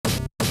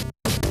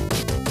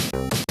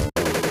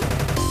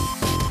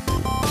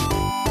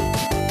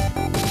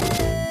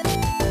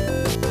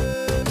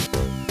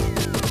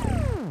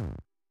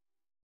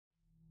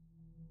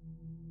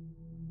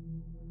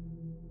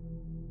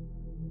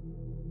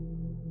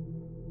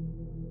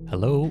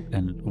Hello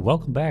and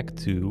welcome back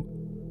to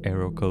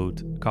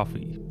Aerocode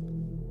Coffee.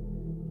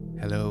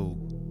 Hello.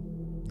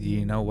 Do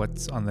you know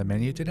what's on the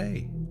menu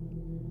today?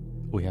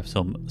 We have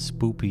some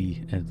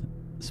spoopy and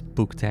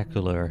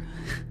spooktacular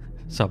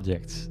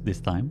subjects this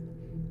time.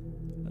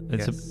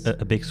 It's Yes.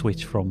 a big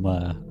switch from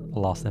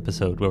last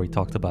episode where we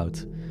talked about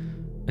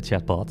a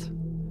chatbot.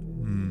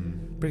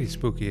 Pretty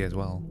spooky as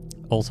well.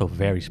 Also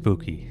very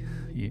spooky.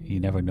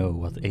 You never know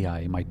what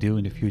AI might do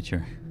in the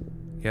future.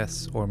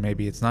 Yes, or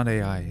maybe it's not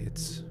AI,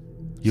 it's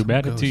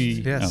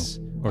Humanity, some ghost. Yes.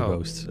 or Oh,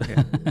 ghosts.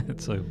 yeah.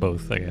 It's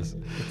both, I guess.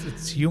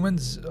 It's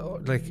humans,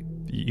 like,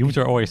 Humans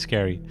are always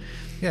scary.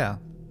 yeah.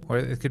 Or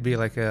it could be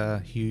like a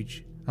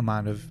huge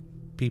amount of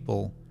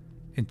people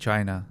in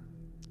China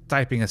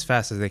typing as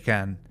fast as they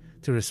can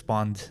to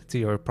respond to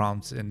your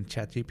prompts in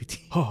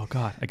ChatGPT. Oh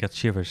God, I got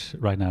shivers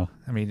right now.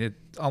 I mean,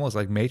 it's almost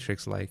like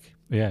Matrix-like.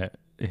 Yeah,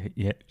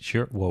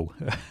 sure. Whoa,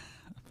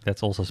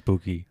 that's also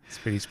spooky. It's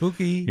pretty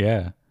spooky.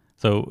 Yeah.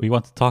 So we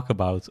want to talk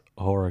about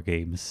horror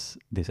games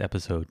this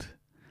episode,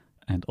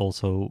 and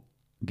also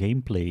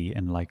gameplay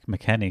and like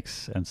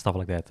mechanics and stuff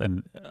like that.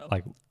 And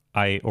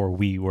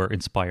we were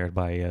inspired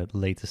by the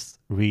latest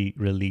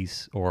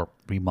re-release or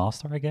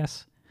remaster, I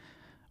guess,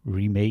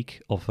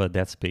 remake of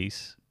Dead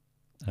Space.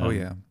 Oh,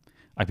 yeah.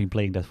 I've been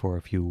playing that for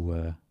a few,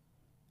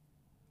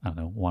 I don't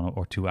know, 1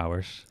 or 2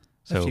 hours.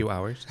 So A few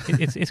hours.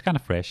 it's kind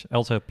of fresh. I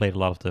also played a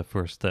lot of the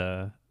first,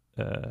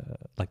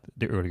 like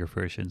the earlier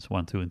versions,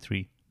 1, 2, and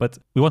 3. But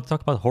we want to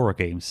talk about horror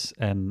games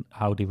and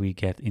how did we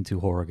get into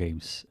horror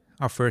games?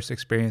 Our first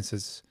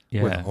experiences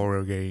with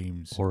horror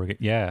games.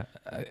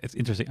 It's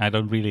interesting. I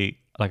don't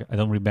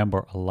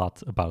remember a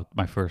lot about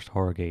my first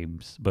horror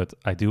games, but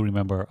I do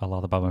remember a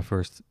lot about my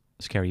first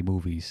scary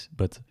movies.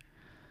 But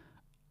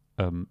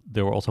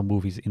there were also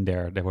movies in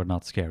there that were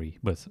not scary.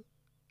 But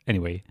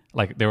anyway,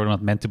 like they were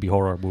not meant to be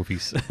horror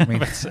movies. I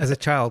mean, as a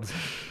child,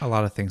 a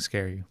lot of things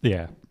scare you.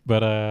 Yeah,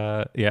 but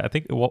I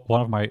think one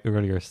of my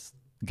earliest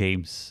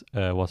games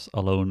was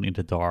Alone in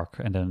the Dark,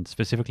 and then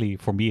specifically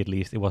for me at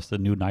least, it was the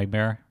New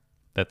Nightmare.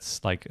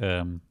 That's like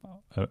the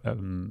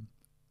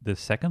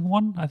second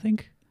one, I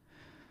think,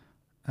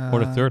 or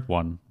the third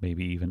one,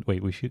 maybe even.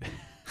 Wait, we should.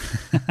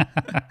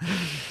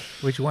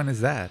 Which one is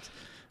that?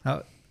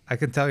 Now, I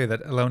can tell you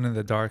that Alone in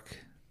the Dark,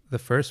 the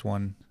first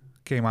one,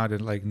 came out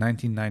in like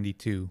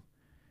 1992,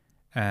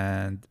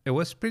 and it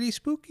was pretty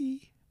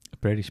spooky.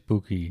 Pretty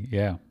spooky,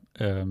 yeah.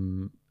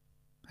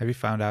 Have you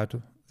found out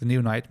the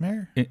New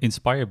Nightmare?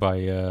 Inspired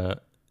by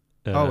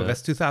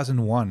that's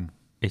 2001.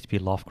 H.P.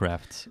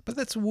 Lovecraft. But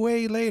that's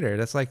way later.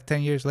 That's like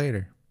 10 years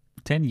later.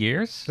 10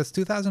 years? That's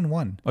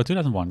 2001. Oh,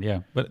 2001,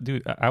 yeah. But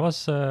dude, I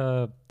was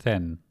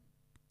 10.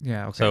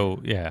 Yeah, okay. So,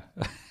 yeah.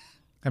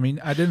 I mean,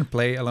 I didn't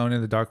play Alone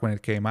in the Dark when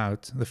it came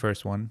out, the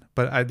first one,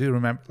 but I do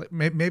remember. Like,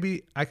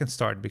 maybe I can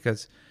start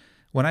because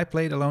when I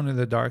played Alone in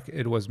the Dark,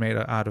 it was made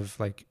out of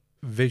like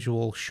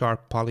visual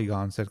sharp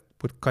polygons that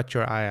would cut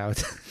your eye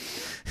out.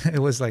 It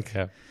was like,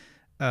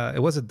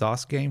 it was a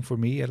DOS game for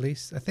me at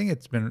least. I think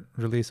it's been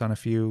released on a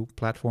few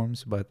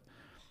platforms, but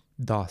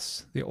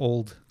DOS, the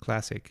old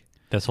classic.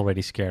 That's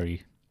already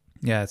scary.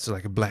 Yeah, it's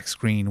like a black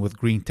screen with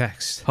green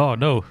text. Oh,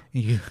 no.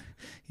 You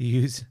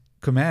use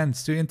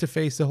commands to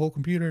interface the whole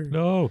computer.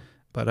 No.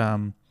 But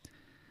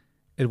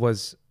it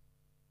was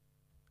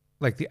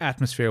like the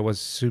atmosphere was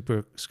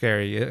super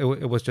scary.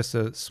 It was just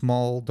a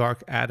small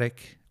dark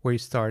attic where you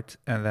start,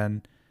 and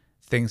then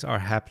things are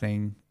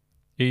happening.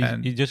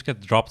 You just get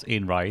dropped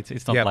in, right?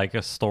 It's not like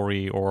a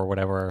story or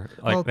whatever.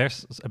 Like, well,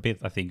 there's a bit,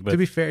 I think. But to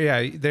be fair,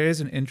 yeah, there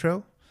is an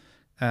intro,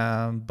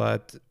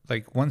 but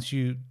like once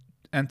you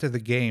enter the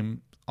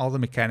game, all the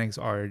mechanics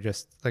are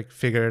just like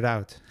figure it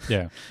out.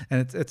 Yeah,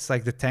 and it's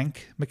like the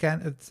tank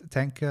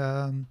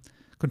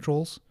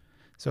controls.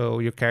 So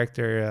your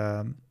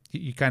character,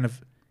 you kind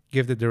of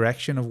give the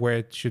direction of where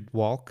it should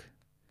walk,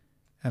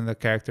 and the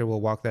character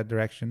will walk that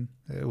direction.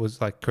 It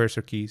was like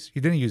cursor keys.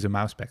 You didn't use a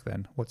mouse back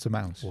then. What's a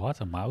mouse? What,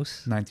 a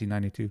mouse?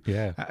 1992.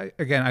 Yeah.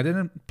 I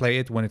didn't play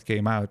it when it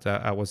came out.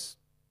 I was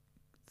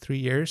 3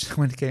 years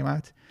when it came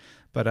out,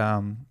 but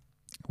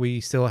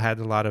we still had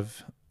a lot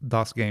of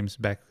DOS games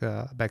back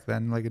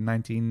then, like in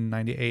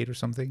 1998 or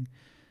something.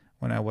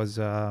 When I was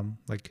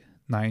like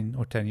 9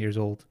 or 10 years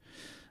old,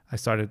 I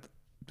started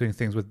doing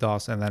things with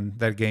DOS, and then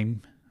that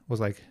game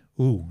was like,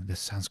 ooh, this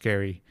sounds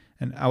scary.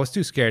 And I was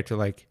too scared to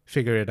like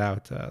figure it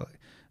out.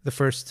 The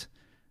first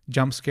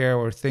jump scare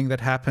or thing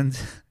that happened,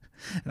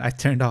 and I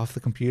turned off the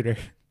computer.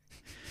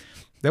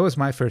 That was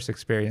my first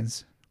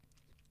experience.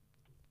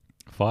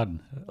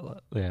 Fun.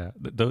 Yeah.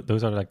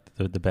 Those are like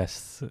the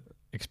best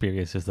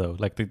experiences though.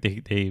 Like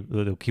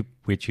they'll keep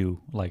with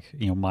you like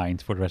in your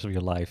mind for the rest of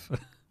your life.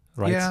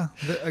 Right? Yeah.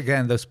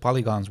 Again, those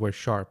polygons were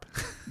sharp.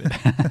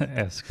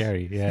 Yeah,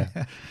 scary. Yeah.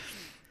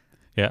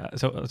 Yeah,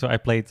 so I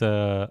played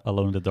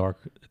Alone in the Dark,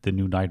 the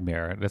New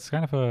Nightmare. That's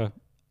kind of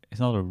it's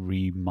not a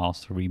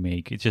remaster,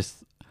 remake. It's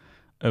just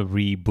a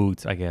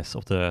reboot, I guess,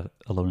 of the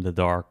Alone in the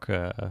Dark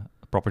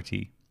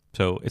property.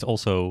 So it's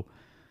also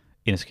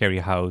in a scary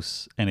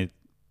house, and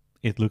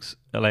it looks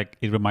like,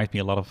 it reminds me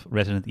a lot of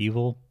Resident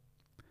Evil.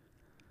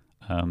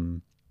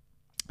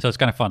 So it's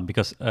kind of fun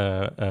because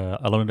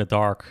Alone in the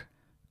Dark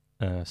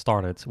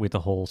started with the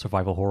whole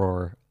survival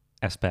horror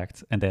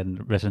aspect, and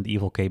then Resident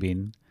Evil came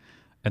in,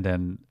 and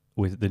then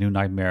with the new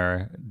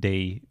Nightmare,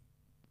 they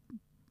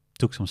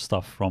took some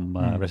stuff from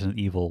Resident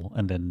Evil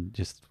and then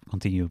just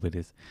continued with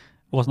it.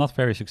 It was not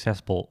very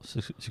successful,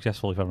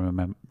 if I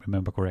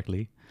remember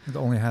correctly. It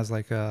only has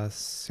like a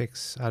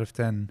 6 out of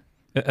 10.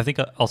 I think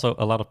also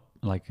a lot of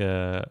like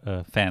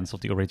fans of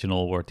the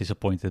original were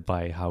disappointed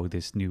by how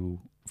this new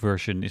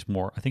version is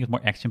more. I think it's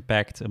more action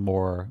packed and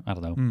more. I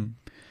don't know,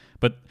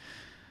 but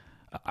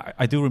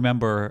I do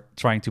remember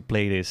trying to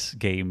play this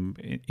game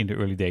in the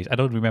early days. I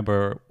don't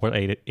remember what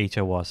age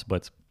I was,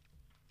 but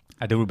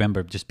I do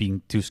remember just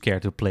being too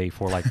scared to play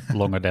for like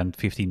longer than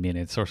 15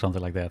 minutes or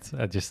something like that.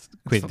 I just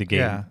quit the game.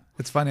 Yeah,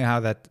 it's funny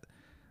how that,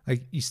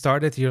 like, you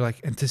started, you're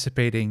like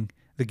anticipating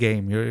the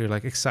game, you're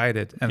like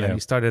excited, and then you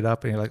start it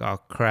up and you're like, oh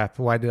crap,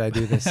 why did I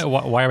do this?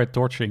 Why am I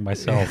torturing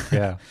myself?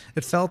 Yeah.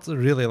 It felt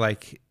really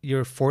like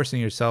you're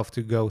forcing yourself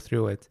to go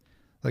through it.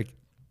 Like,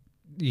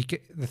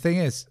 the thing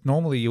is,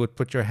 normally you would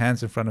put your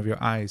hands in front of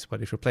your eyes,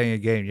 but if you're playing a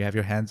game, you have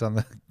your hands on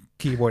the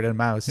keyboard and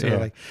mouse. So you're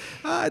like,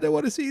 I don't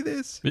want to see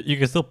this. You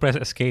can still press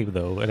escape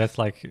though, and that's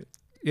like,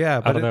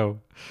 but I don't know.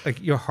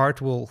 Like, your heart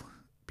will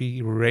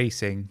be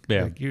racing.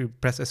 Yeah. Like, you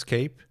press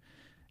escape,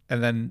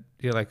 and then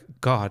you're like,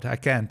 God, I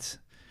can't.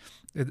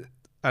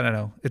 I don't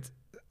know.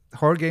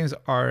 Horror games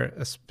are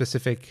a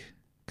specific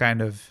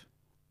kind of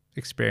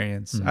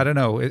experience. I don't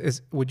know.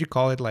 Would you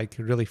call it like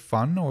really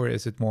fun, or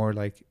is it more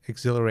like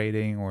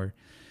exhilarating or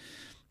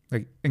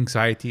like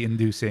anxiety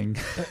inducing?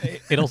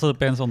 It also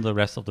depends on the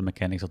rest of the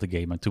mechanics of the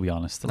game, to be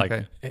honest.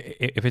 Like,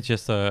 if it's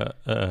just I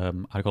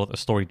call it a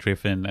story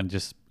driven and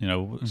just,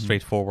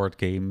 straightforward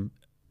game,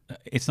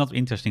 it's not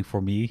interesting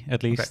for me,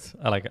 at least.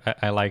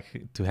 I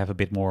like to have a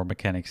bit more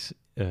mechanics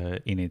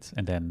in it,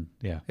 and then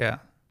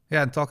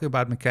and talking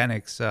about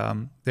mechanics,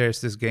 there's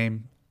this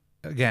game,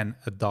 again,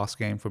 a DOS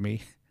game for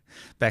me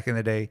back in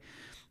the day.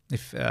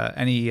 If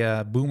any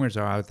boomers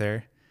are out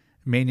there,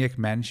 Maniac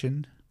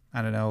Mansion.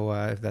 I don't know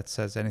if that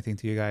says anything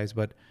to you guys,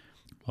 but...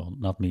 Well,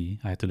 not me.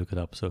 I had to look it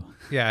up, so...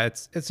 Yeah,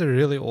 it's a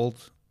really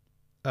old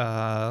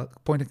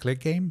point-and-click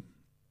game.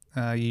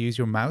 You use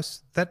your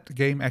mouse. That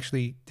game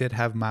actually did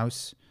have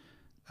mouse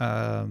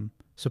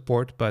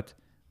support, but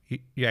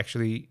you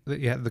actually...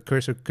 Yeah, the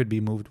cursor could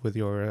be moved with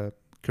your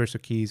cursor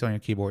keys on your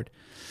keyboard.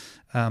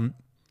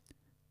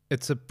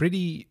 It's a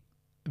pretty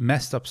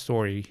messed up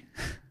story.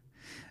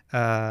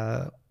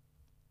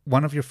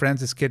 One of your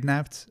friends is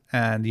kidnapped,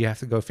 and you have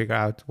to go figure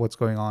out what's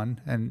going on.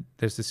 And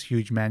there's this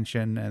huge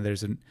mansion, and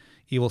there's an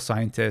evil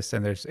scientist,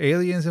 and there's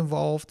aliens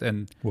involved,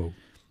 and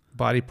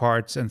body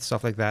parts and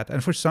stuff like that.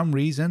 And for some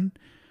reason,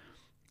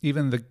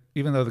 even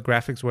though the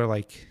graphics were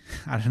like,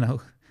 I don't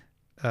know,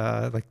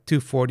 like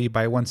 240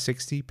 by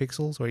 160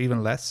 pixels or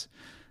even less,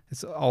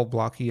 it's all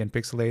blocky and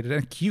pixelated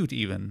and cute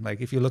even. Like,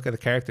 if you look at the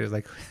characters,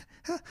 like,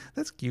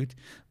 that's cute.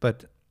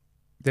 But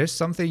there's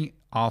something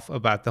off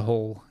about the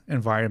whole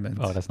environment.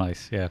 Oh, that's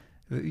nice. Yeah.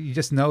 You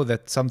just know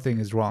that something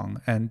is wrong.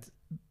 And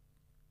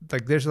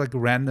like, there's like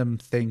random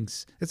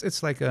things.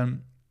 It's like a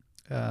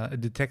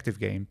detective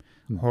game,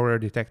 horror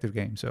detective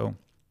game. So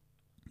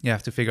you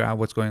have to figure out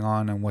what's going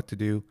on and what to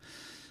do.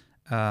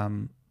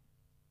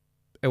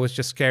 It was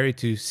just scary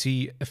to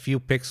see a few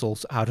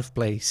pixels out of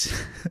place.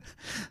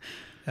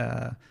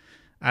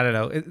 I don't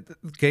know.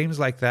 Games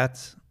like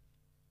that,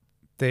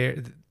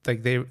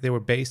 they were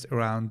based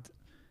around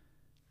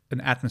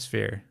an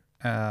atmosphere.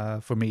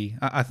 For me,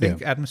 I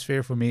think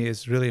atmosphere for me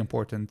is really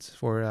important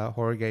for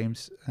horror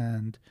games,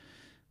 and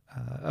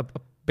a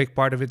big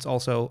part of it's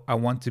also I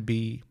want to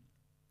be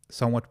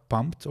somewhat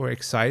pumped or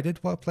excited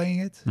while playing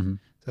it.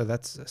 So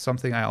that's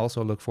something I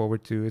also look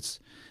forward to.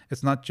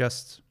 It's not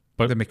just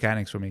the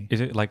mechanics for me.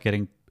 Is it like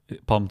getting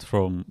pumped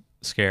from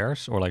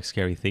scares or like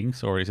scary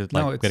things, or is it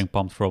like getting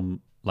pumped from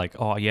like,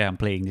 oh yeah, I'm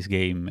playing this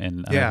game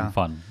and I'm having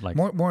fun? Like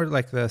more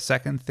like the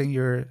second thing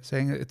you're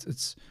saying.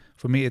 It's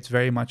for me, it's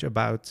very much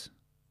about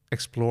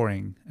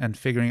exploring and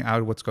figuring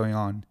out what's going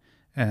on,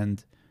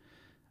 and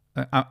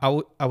I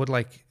would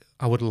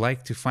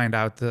like to find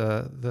out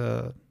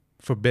the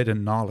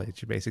forbidden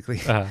knowledge,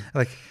 basically.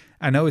 Like,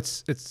 I know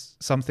it's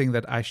something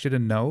that I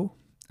shouldn't know,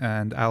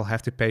 and I'll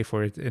have to pay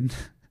for it in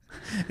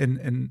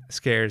in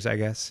scares, I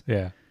guess.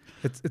 Yeah,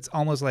 it's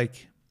almost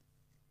like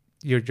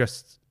you're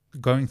just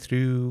going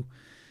through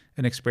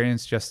an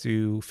experience just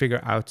to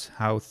figure out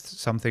how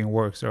something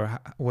works or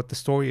what the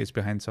story is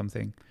behind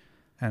something.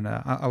 And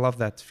I love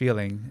that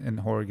feeling in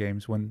horror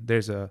games when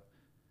there's a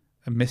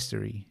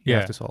mystery you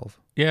have to solve.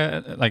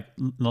 Yeah, like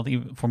not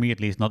even for me, at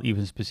least, not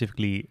even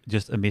specifically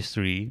just a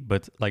mystery,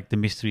 but like the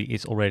mystery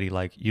is already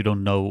like you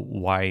don't know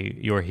why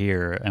you're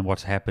here and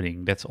what's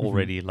happening. That's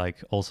already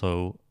like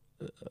also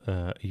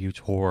a huge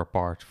horror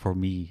part for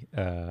me.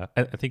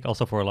 I think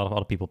also for a lot of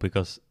other people,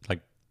 because like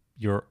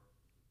a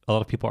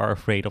lot of people are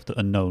afraid of the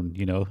unknown,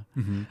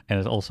 and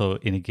it's also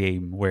in a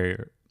game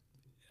where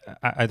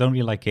I don't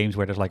really like games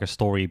where there's like a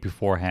story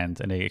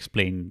beforehand and they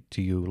explain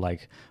to you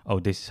like,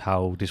 oh, this is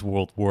how this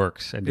world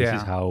works and this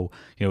is how,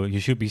 you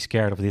should be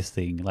scared of this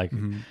thing. Like,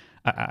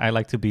 I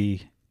like to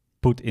be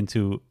put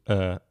into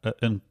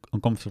an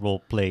uncomfortable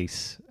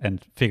place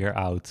and figure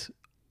out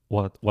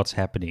what's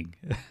happening.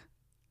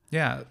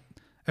 Yeah,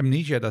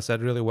 Amnesia does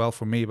that really well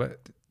for me.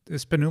 But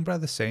is Penumbra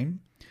the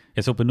same?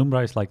 Yeah, so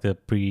Penumbra is like the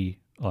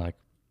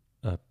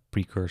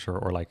precursor,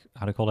 or like,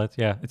 how do you call it?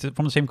 Yeah, it's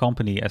from the same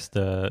company as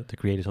the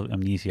creators of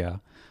Amnesia,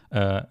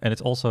 and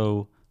it's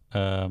also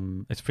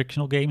it's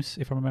Frictional Games,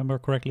 if I remember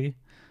correctly.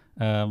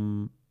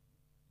 Um,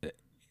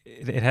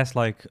 it has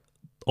like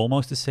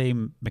almost the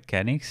same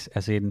mechanics,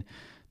 as in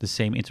the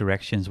same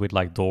interactions with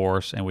like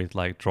doors and with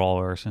like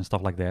drawers and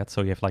stuff like that.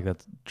 So you have like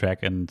that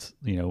drag, and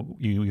you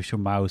use your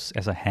mouse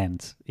as a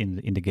hand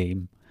in the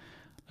game.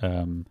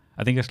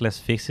 I think there's less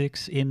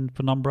physics in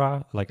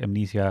Penumbra. Like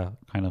Amnesia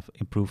kind of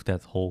improved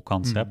that whole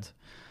concept.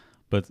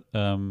 But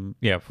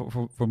yeah,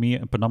 for me,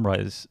 Penumbra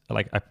is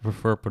like, I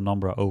prefer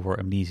Penumbra over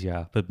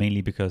Amnesia, but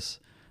mainly because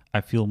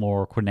I feel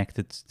more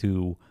connected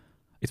to.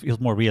 It feels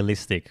more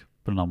realistic,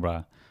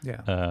 Penumbra.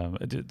 Yeah.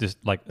 Just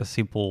like a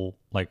simple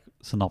like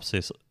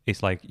synopsis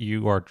is like,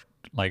 you are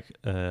like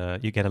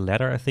you get a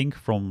letter, I think,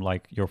 from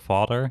like your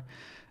father,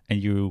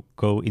 and you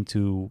go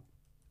into.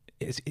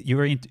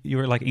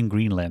 You're like in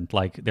Greenland,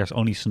 like there's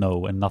only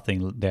snow and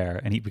nothing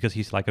there, and because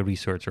he's like a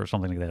researcher or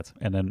something like that,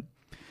 and then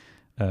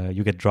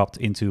you get dropped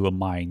into a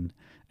mine,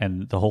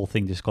 and the whole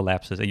thing just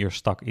collapses, and you're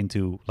stuck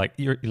into like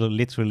you're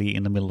literally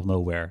in the middle of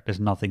nowhere. There's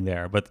nothing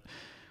there. But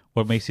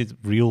what makes it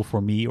real for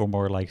me, or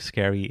more like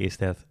scary, is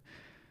that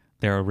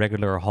there are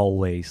regular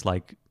hallways.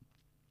 Like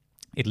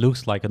it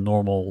looks like a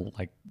normal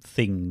like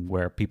thing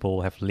where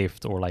people have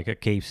lived, or like a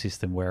cave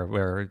system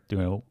where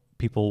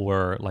people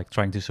were like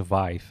trying to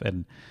survive.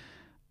 And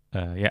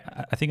yeah,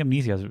 I think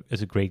Amnesia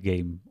is a great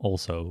game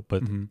also,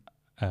 but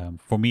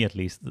for me at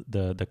least,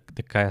 the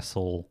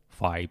castle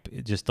vibe,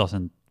 it just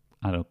doesn't,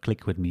 I don't know,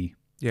 click with me.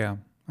 Yeah,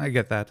 I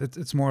get that.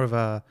 It's more of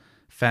a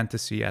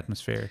fantasy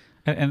atmosphere.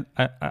 And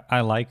I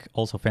like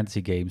also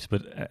fantasy games,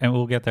 but and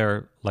we'll get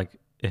there like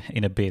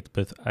in a bit.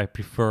 But I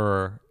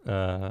prefer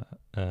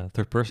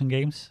third-person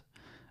games,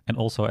 and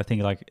also I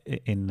think like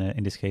in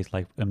this case,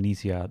 like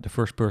Amnesia, the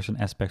first-person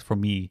aspect for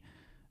me,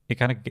 it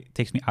kind of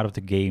takes me out of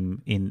the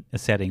game in a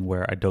setting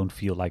where I don't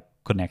feel like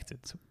connected,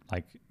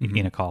 like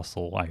in a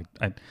castle.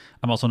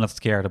 I'm also not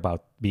scared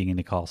about being in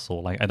a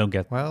castle. Like I don't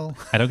get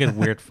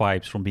weird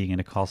vibes from being in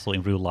a castle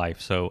in real life.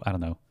 So I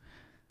don't know.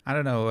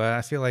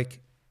 I feel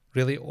like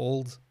really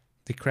old,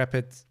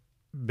 decrepit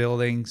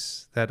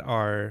buildings that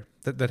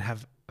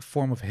have a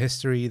form of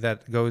history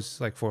that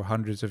goes like for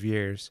hundreds of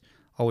years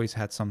always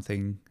had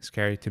something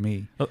scary to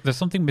me. Well, there's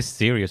something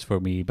mysterious for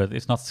me, but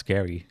it's not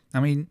scary. I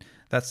mean,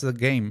 that's the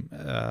game.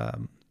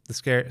 The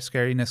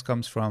scariness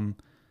comes from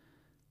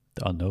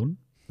the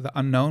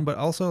unknown, but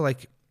also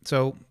like,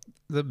 so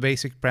the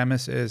basic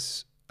premise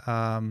is,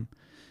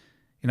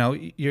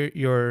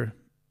 you're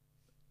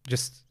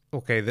just,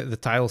 okay, the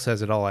title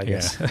says it all, I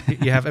guess.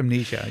 You have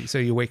amnesia. So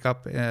you wake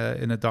up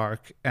in a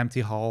dark,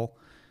 empty hall,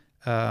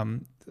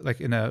 like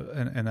in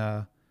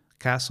a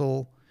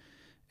castle.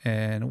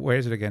 And where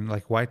is it again?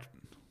 Like White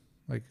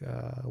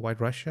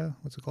Russia?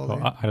 What's it called?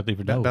 Well, I don't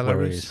even know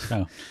where it is.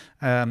 No.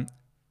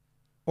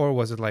 Or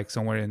was it like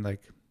somewhere in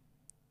like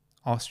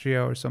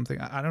Austria or something?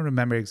 I don't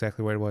remember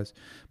exactly where it was,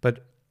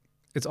 but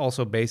it's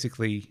also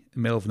basically the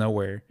middle of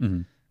nowhere.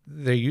 Mm-hmm.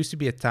 There used to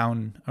be a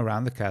town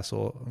around the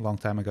castle a long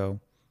time ago,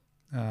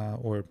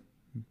 or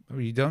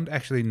you don't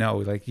actually know.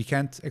 Like you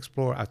can't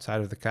explore outside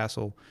of the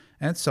castle,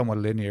 and it's somewhat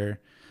linear.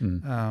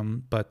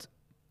 But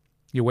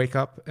you wake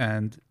up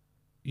and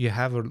you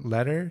have a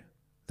letter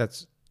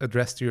that's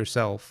addressed to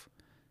yourself,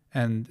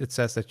 and it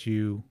says that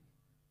you,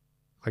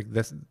 like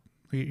this,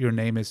 your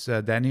name is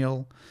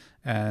Daniel,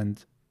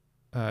 and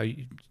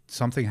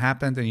something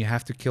happened and you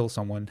have to kill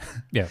someone.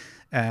 Yeah.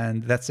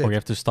 And that's it. Or you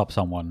have to stop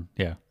someone.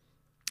 Yeah.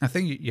 I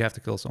think you have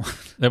to kill someone.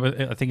 Yeah, but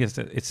I think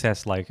it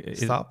says like...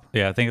 Stop?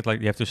 Yeah, I think it's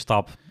like you have to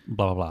stop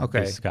blah, blah, blah,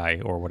 okay, this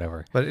guy or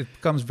whatever. But it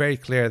becomes very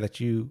clear that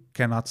you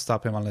cannot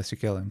stop him unless you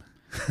kill him.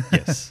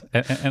 Yes.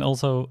 And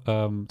also,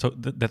 so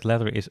that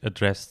letter is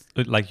addressed,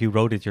 like you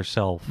wrote it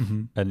yourself,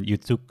 and you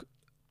took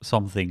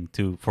something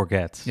to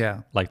forget.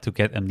 Yeah. Like to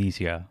get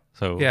amnesia.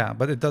 So yeah,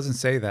 but it doesn't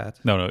say that.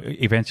 No.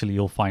 Eventually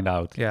you'll find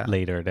out Yeah.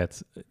 later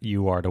that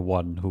you are the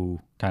one who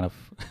kind of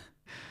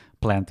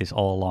planned this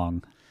all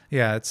along.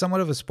 Yeah, it's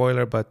somewhat of a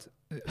spoiler, but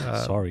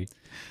sorry.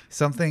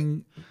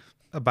 Something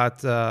about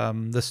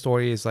the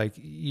story is like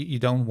you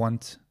don't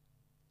want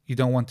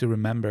to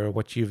remember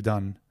what you've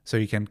done, so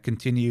you can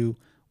continue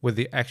with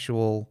the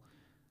actual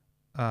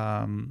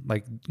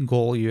like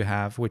goal you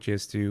have, which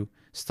is to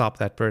stop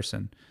that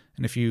person.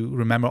 And if you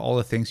remember all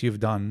the things you've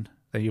done,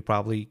 then you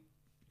probably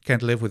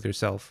can't live with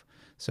yourself.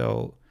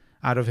 So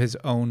out of his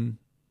own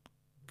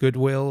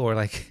goodwill, or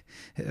like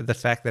the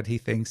fact that he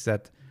thinks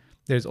that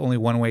there's only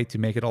one way to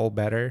make it all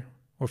better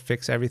or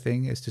fix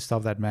everything is to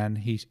stop that man,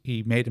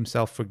 he made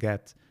himself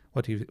forget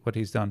what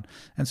he's done.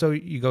 And so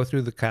you go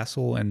through the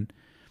castle, and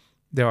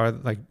there are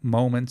like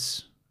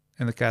moments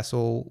in the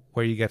castle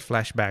where you get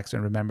flashbacks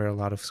and remember a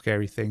lot of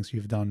scary things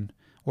you've done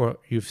or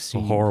you've So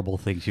seen horrible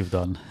things you've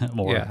done.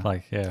 More Yeah.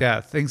 like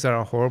things that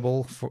are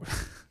horrible for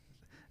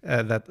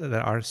that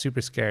are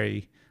super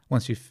scary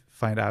once you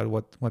find out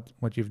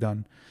what you've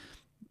done.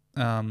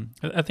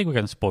 I think we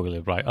can spoil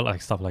it, right? I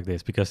like stuff like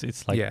this because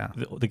it's like Yeah.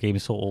 the game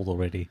is so old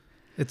already.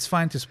 It's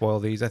fine to spoil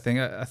these. I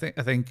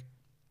think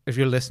if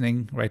you're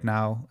listening right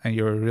now and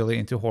you're really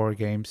into horror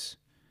games,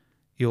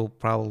 you'll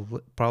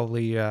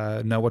probably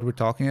know what we're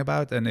talking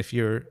about. And if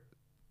you're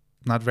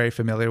not very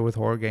familiar with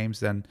horror games,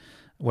 then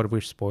what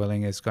we're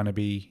spoiling is going to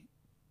be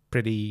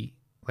pretty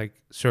like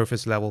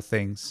surface level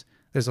things.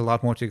 There's a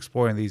lot more to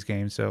explore in these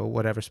games, so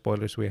whatever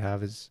spoilers we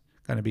have is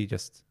going to be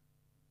just,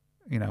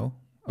 Yeah.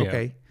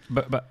 okay.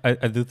 But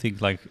I do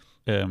think like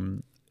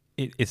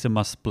it's a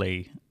must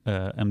play.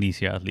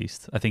 Amnesia, at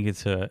least. I think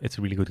it's a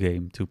really good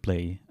game to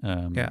play.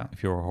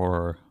 If you're a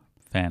horror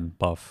fan,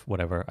 buff,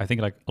 whatever. I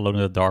think like Alone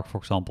in the Dark, for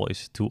example,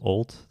 is too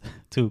old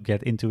to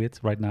get into it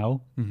right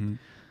now. Mm-hmm.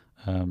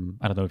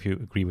 I don't know if you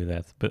agree with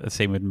that, but the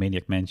same with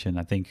Maniac Mansion.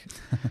 I think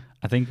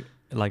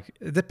like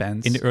It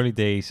depends. in the early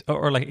days,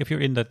 or like if you're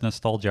in that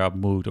nostalgia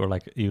mood, or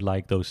like you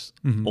like those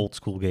Mhm. old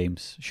school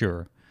games,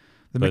 sure.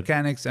 The but-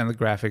 mechanics and the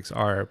graphics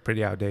are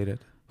pretty outdated.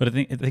 But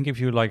I think if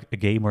you're like a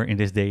gamer in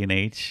this day and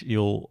age,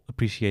 you'll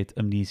appreciate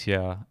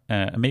Amnesia,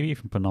 and maybe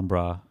even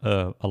Penumbra,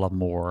 a lot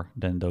more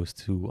than those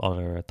two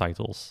other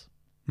titles.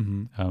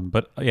 Mm-hmm.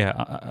 But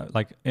yeah,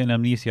 like in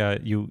Amnesia,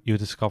 you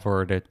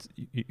discover that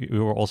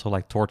you were also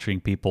like torturing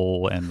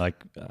people and like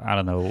I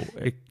don't know,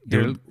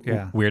 doing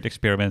weird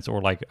experiments,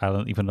 or like I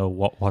don't even know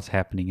what's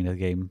happening in the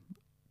game.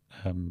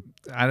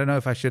 I don't know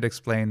if I should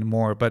explain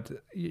more, but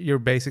you're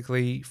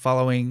basically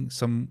following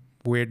some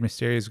weird,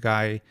 mysterious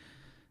guy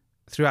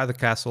throughout the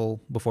castle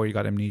before you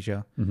got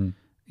amnesia. Mm-hmm.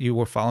 You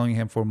were following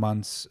him for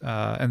months,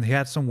 and he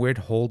had some weird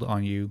hold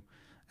on you.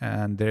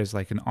 And there's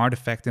like an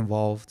artifact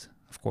involved.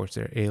 Of course,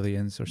 they're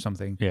aliens or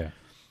something. Yeah.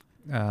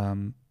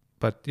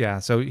 But yeah,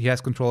 so he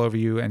has control over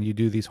you, and you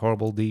do these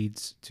horrible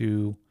deeds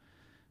to,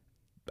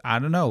 I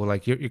don't know,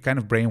 like you're kind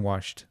of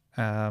brainwashed.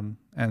 And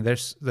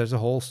there's a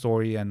whole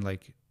story and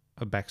like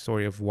a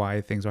backstory of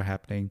why things are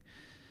happening.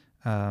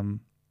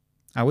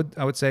 I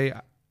would say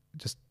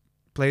just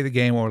play the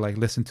game or like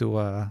listen to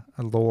a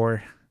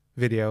lore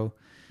video,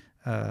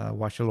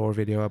 watch a lore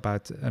video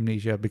about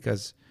Amnesia,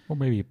 because Or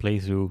maybe a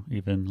playthrough,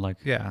 even like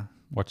yeah,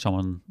 watch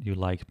someone you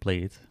like play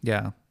it.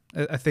 yeah.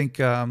 I think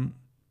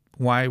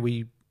why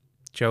we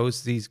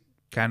chose these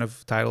kind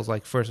of titles,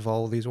 like first of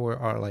all, these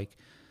are like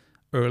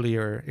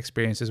earlier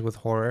experiences with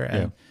horror,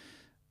 and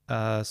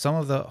some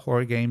of the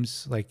horror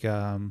games like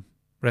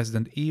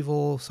Resident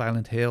Evil,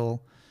 Silent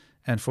Hill,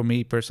 and for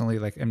me personally,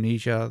 like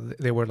Amnesia,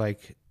 they were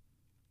like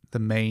the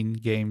main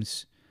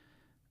games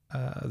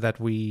that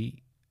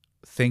we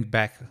think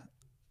back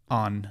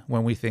on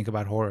when we think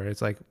about horror.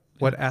 It's like,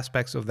 what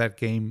aspects of that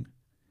game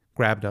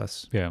grabbed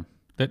us? Yeah.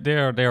 They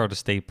are the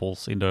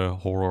staples in the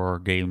horror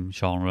game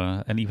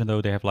genre, and even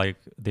though they have like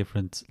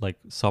different like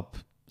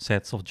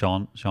subsets of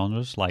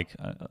genres, like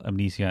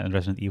Amnesia and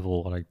Resident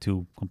Evil are like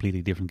two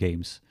completely different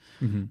games,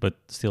 Mm-hmm. but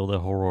still the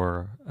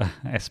horror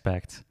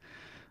aspect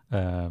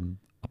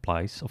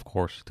applies, of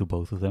course, to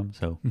both of them.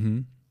 So Mm-hmm.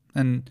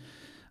 And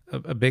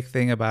a big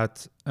thing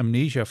about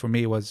Amnesia for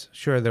me was,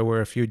 sure, there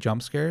were a few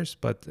jump scares,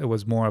 but it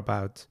was more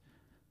about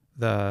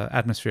the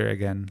atmosphere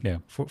again. yeah.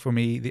 For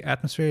me, the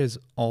atmosphere is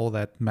all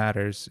that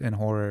matters in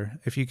horror.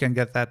 If you can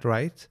get that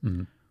right,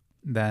 Mhm.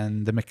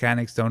 then the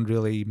mechanics don't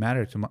really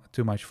matter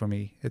too much for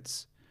me.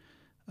 It's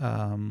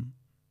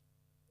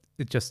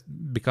it just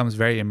becomes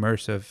very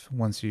immersive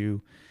once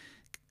you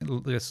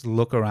just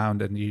look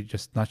around and you're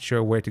just not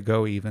sure where to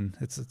go. Even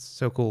it's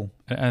so cool.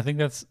 And I think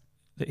that's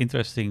the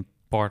interesting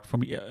part for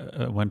me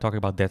when talking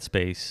about Dead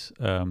Space.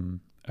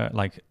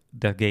 Like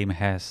that game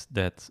has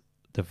the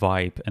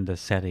vibe and the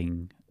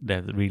setting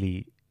that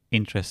really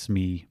interests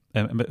me.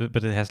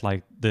 But it has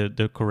like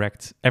the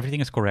correct,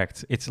 everything is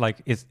correct. It's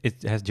like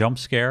it has jump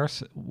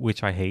scares,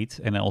 which I hate,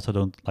 and I also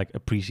don't like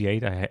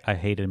appreciate. I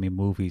hate them in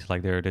movies,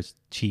 like they're just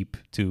cheap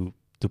to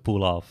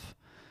pull off.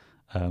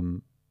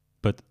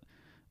 But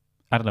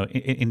I don't know,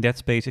 in that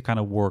space it kind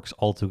of works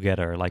all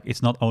together. Like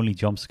it's not only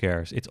jump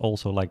scares, it's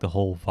also like the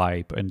whole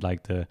vibe, and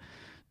like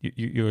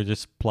you're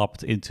just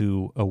plopped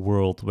into a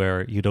world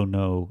where you don't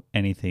know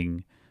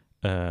anything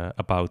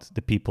about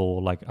the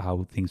people, like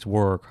how things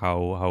work,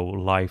 how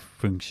life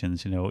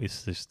functions. You know,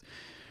 it's just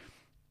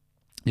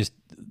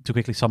to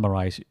quickly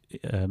summarize.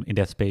 In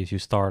that space,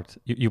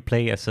 you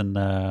play as an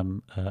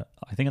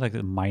I think like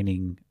a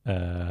mining.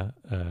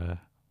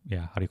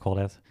 Yeah, how do you call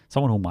that?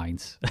 Someone who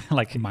mines,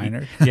 like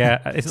Miner. Yeah,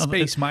 it's not,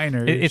 Space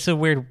miner. it's a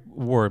weird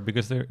word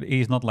because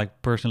he's not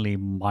like personally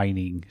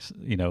mining,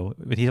 you know,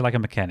 but he's like a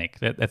mechanic.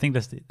 I think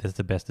that's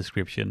the best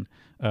description.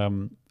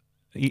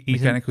 He's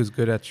mechanic who's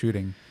good at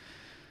shooting.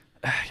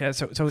 yeah,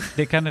 so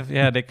they kind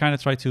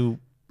of try to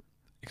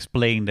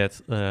explain that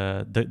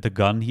the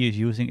gun he is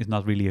using is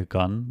not really a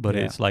gun, but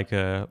Yeah. it's like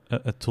a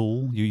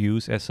tool you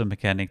use as a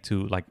mechanic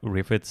to like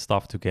rivet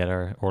stuff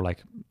together, or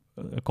like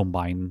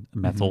combine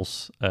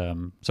metals.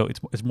 So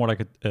it's more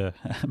like a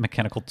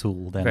mechanical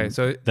tool than Okay,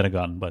 so than a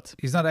gun. But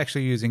he's not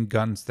actually using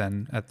guns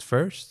then at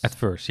first. at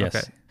first, yes,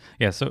 Okay.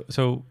 yeah. So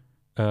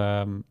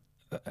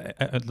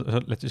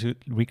let's just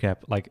recap.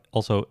 Like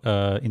also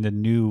in the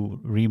new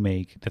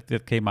remake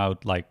that came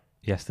out like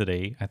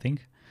yesterday, I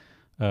think.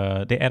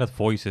 They added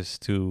voices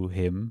to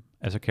him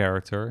as a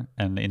character,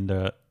 and in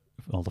the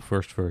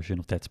first version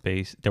of Dead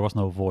Space, there was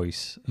no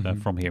voice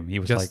from him. He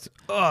was Just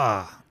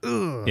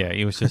yeah,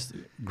 he was just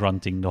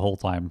grunting the whole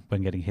time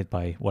when getting hit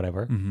by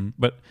whatever.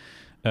 But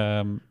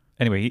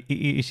anyway,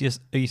 he's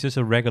just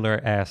a regular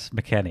ass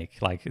mechanic.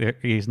 Like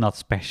he's not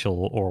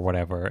special or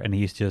whatever, and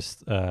he's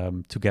just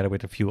together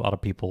with a few other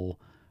people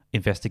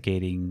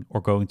investigating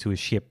or going to a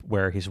ship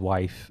where his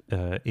wife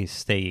is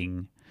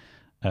staying.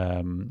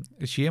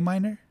 Is she a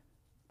miner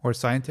or a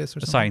scientist or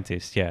A something?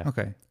 scientist, yeah.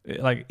 Okay.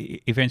 Like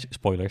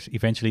spoilers.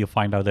 Eventually, you'll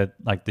find out that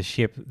like the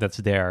ship that's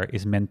there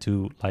is meant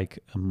to like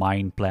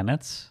mine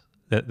planets.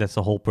 That's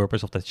the whole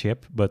purpose of that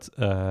ship. But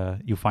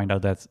you find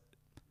out that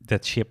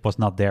that ship was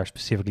not there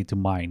specifically to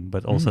mine,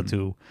 but also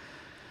to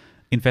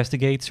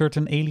investigate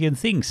certain alien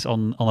things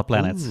on a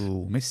planet.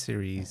 Ooh,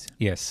 mysteries.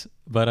 Yes,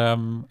 but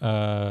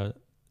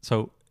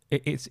so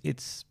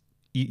it's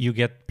you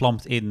get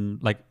plumped in,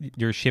 like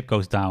your ship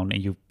goes down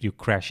and you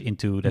crash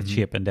into that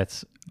ship, and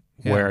that's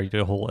where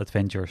the whole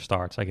adventure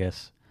starts, I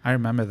guess. I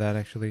remember that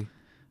actually.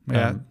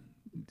 Yeah.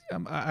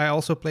 I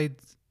also played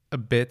a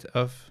bit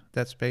of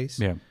Dead Space.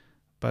 Yeah.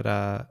 But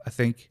I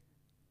think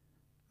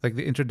like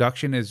the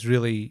introduction is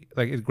really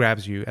like it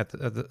grabs you at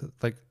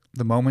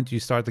the moment you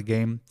start the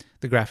game.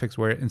 The graphics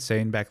were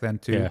insane back then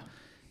too. Yeah.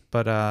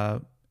 But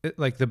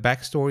like the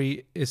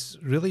backstory is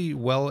really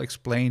well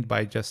explained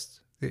by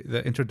just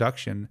the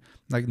introduction.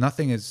 Like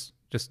nothing is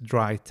just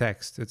dry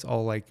text. It's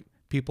all like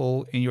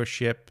people in your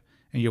ship,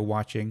 and you're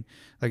watching,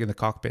 like in the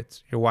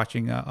cockpit, you're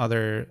watching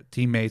other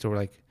teammates or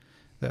like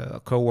the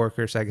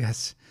co-workers, I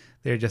guess.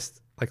 They're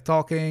just like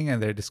talking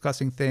and they're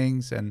discussing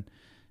things and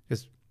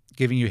just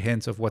giving you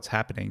hints of what's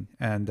happening,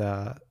 and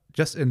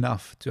just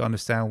enough to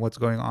understand what's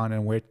going on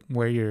and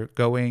where you're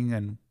going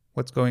and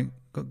what's going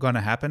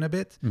to happen a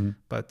bit.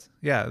 But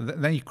yeah,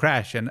 then you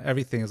crash and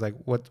everything is like,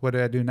 what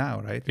do I do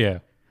now, right? Yeah.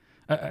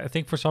 I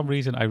think for some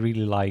reason I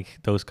really like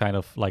those kind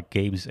of like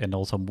games, and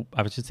also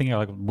I was just thinking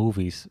like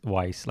movies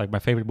wise. Like my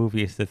favorite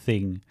movie is The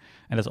Thing,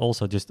 and it's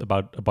also just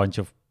about a bunch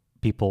of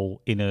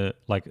people in a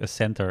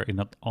center in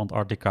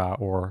Antarctica,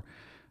 or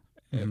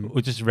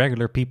just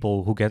regular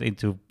people who get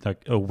into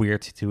like a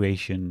weird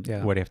situation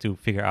where they have to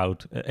figure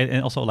out,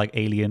 and also like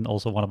Alien,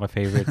 also one of my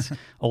favorites,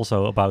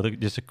 also about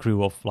just a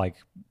crew of like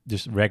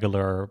just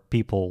regular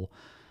people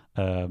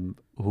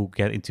who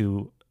get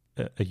into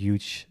a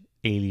huge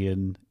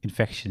alien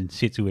infection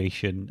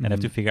situation and have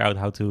to figure out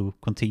how to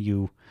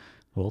continue,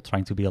 well,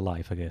 trying to be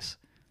alive, I guess.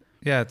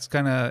 Yeah, it's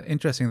kind of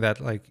interesting that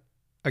like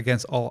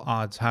against all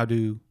odds, how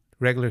do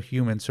regular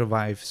humans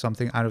survive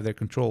something out of their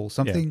control,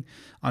 something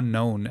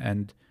unknown,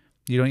 and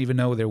you don't even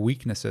know their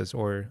weaknesses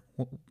or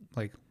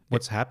like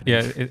what's happening.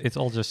 Yeah, it's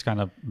all just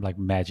kind of like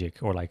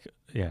magic, or like,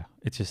 yeah,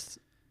 it's just...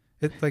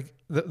 It's like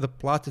the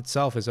plot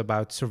itself is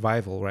about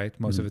survival, right?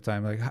 Most of the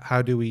time. Like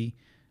how do we,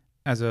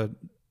 as a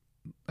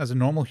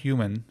normal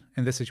human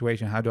in this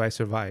situation, how do I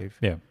survive?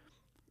 Yeah.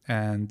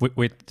 And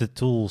with the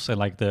tools and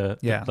like the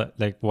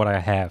like what I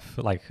have,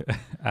 like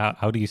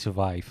how do you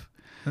survive?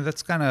 And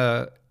that's kind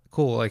of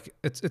cool. Like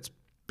it's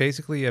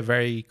basically a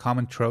very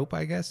common trope,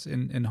 I guess,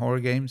 in horror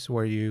games,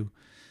 where you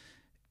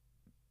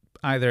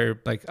either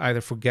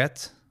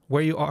forget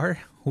where you are,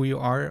 who you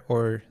are,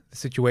 or the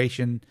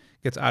situation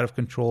gets out of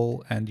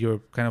control and you're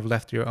kind of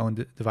left to your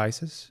own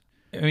devices.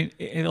 I mean,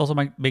 it also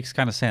makes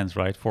kind of sense,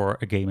 right, for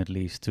a game at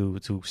least to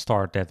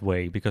start that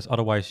way, because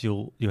otherwise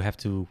you have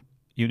to,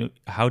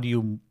 how do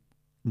you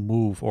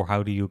move, or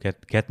how do you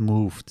get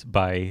moved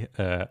by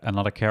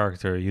another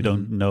character you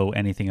don't know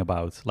anything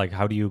about? Like,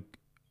 how do you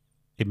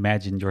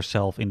imagine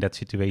yourself in that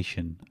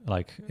situation,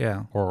 like,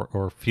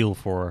 or feel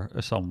for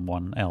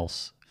someone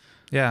else?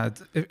 Yeah,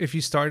 if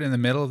you start in the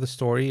middle of the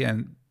story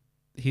and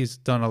he's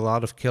done a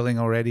lot of killing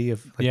already,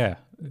 of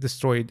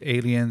destroyed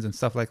aliens and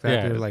stuff like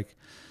that, you're like,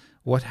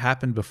 what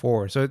happened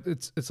before? So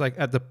it's like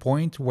at the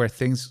point where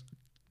things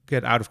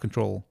get out of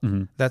control,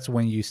 that's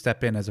when you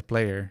step in as a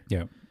player.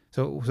 Yeah.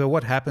 So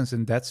what happens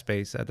in Dead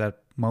Space at that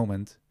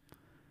moment?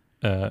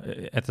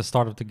 At the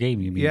start of the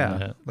game, you mean?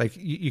 Yeah, like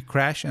you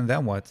crash and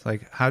then what?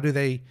 Like how do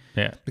they?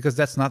 Yeah. Because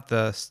that's not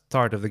the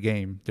start of the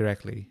game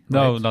directly.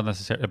 No, right? not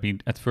necessarily. I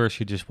mean, at first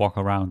you just walk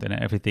around and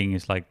everything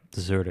is like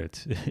deserted,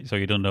 so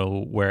you don't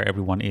know where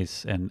everyone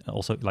is, and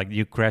also like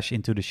you crash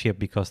into the ship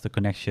because the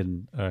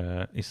connection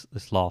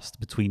is lost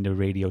between the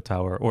radio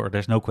tower, or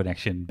there's no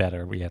connection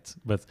better yet,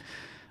 but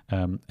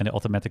and the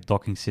automatic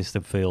docking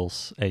system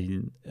fails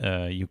and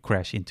you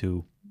crash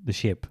into the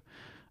ship.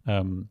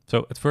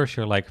 So at first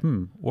you're like,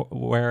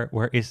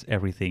 where is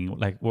everything?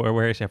 Like,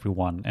 where is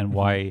everyone? And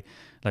why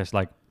there's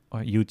like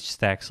huge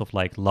stacks of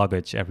like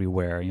luggage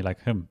everywhere? And you're like,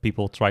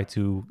 people try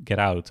to get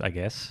out, I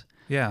guess.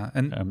 Yeah,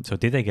 and So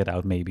did they get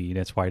out? Maybe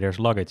that's why there's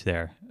luggage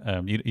there.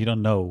 You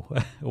don't know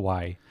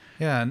why.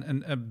 yeah,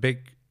 and a big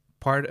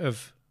part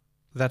of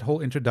that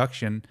whole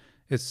introduction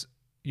is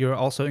you're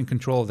also in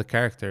control of the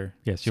character.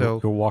 Yes, So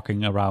you're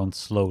walking around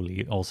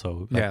slowly.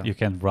 Also, like Yeah. you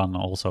can't run.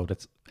 Also,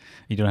 that's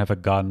you don't have a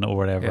gun or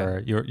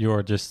whatever.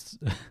 You're just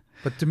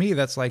but to me,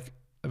 that's like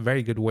a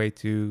very good way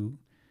to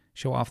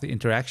show off the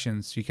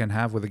interactions you can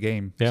have with the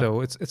game. Yeah.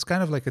 So it's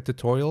kind of like a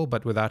tutorial,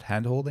 but without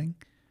hand holding.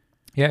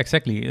 yeah,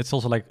 exactly. It's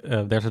also like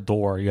there's a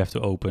door you have to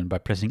open by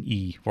pressing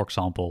E, for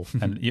example,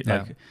 and you, Yeah.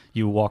 like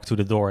you walk to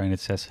the door and it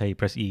says, "Hey,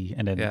 press E,"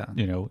 and then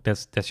Yeah.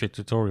 that's your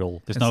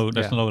tutorial. There's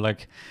It's- no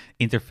like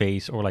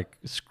interface or like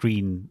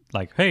screen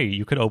like, "Hey,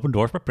 you can open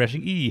doors by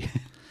pressing E."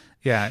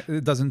 Yeah,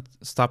 it doesn't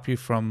stop you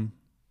from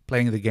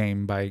playing the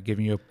game by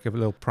giving you give a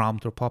little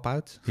prompt or pop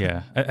out.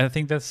 Yeah, I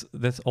think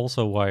that's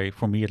also why,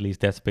 for me at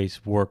least, Dead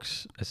Space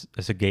works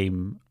as a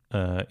game.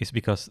 Is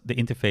because the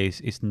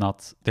interface is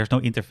not there's no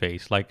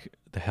interface. Like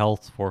the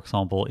health, for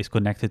example, is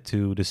connected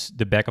to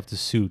the back of the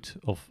suit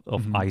of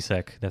Mhm.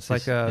 Isaac. That's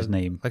It's like his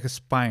name. like a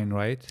spine,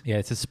 right? Yeah,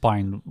 it's a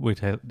spine which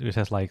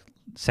has like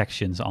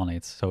sections on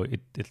it. So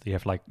you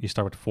have like you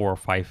start with 4 or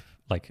 5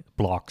 like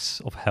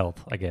blocks of health,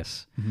 I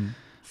guess.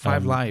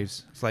 5 Um,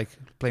 lives. It's like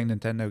playing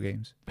Nintendo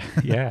games.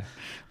 Yeah,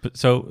 but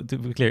so to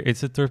be clear,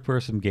 it's a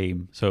third-person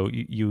game. So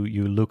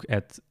you look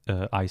at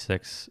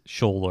Isaac's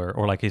shoulder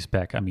or like his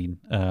back. I mean,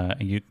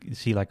 and you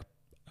see like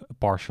a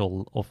partial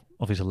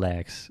of his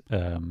legs.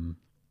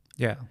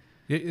 Yeah,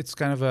 it's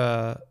kind of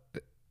a.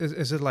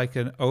 Is it like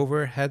an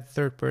overhead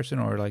third person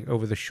or like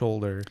over the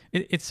shoulder?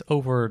 It's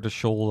over the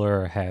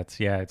shoulder head.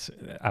 Yeah, it's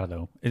I don't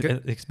know.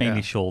 It's mainly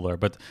Yeah. shoulder,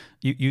 but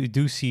you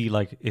do see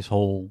like his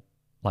whole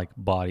like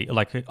body,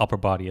 like upper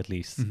body at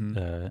least,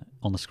 Mhm.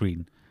 on the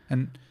screen.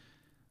 And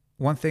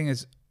one thing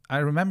is, I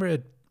remember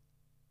it.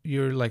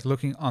 You're like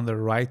looking on the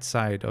right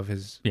side of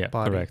his Yeah,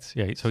 body. correct.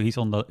 Yeah, so he's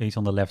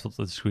on the left of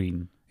the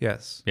screen.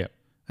 Yes. Yeah.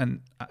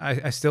 And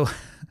I still,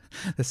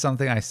 that's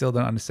something I still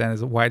don't understand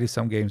is why do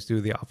some games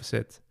do the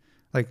opposite?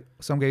 Like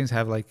some games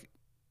have like,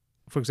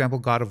 for example,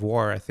 God of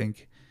War, I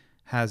think,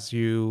 has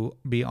you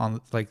be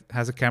on like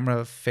has a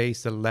camera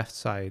face the left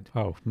side.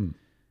 Oh,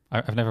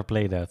 I've never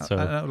played that. So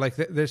I don't know, like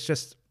there's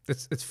just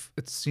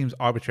it seems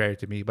arbitrary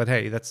to me. But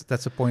hey,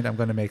 that's a point I'm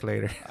going to make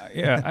later.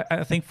 yeah,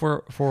 I think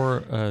for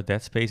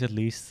Dead Space at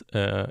least,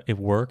 it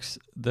works.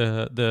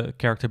 The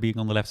character being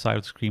on the left side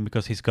of the screen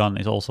because his gun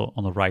is also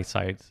on the right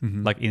side,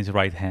 Mhm. like in his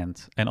right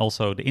hand, and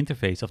also the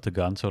interface of the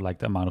gun. So like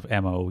the amount of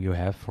ammo you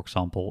have, for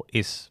example,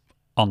 is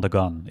on the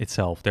gun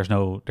itself. There's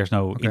no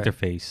Okay.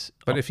 interface.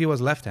 But if he was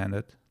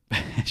left-handed,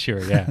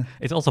 Sure, yeah,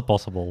 it's also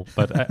possible,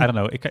 but I don't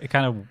know. It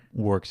kind of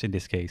works in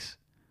this case.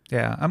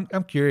 yeah,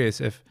 I'm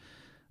curious if,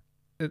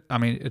 I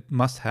mean, it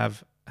must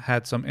have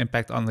had some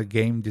impact on the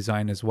game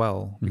design as well.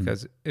 Mhm.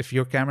 Because if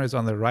your camera is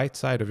on the right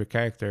side of your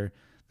character,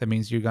 that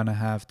means you're gonna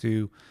have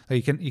to.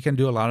 Like, you can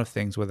do a lot of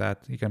things with that.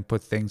 You can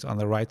put things on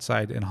the right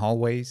side in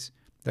hallways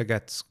that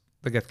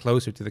get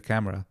closer to the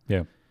camera.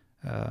 Yeah.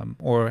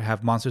 Or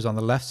have monsters on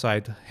the left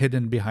side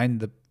hidden behind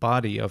the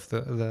body of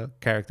the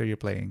character you're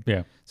playing.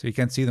 Yeah. So you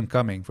can't see them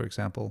coming, for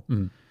example.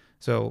 Mm.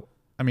 So,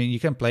 I mean, you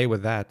can play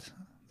with that.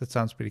 That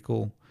sounds pretty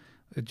cool.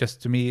 It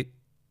just to me,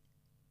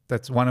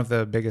 that's one of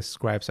the biggest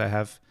gripes I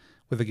have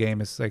with the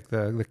game is like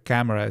the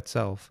camera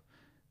itself.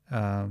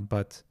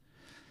 But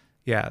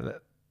yeah,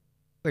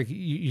 like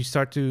you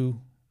start to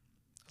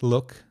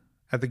look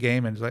at the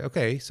game and it's like,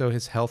 okay, so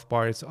his health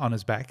bar is on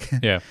his back.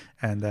 Yeah.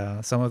 And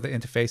some of the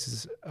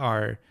interfaces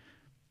are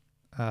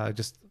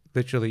just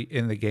literally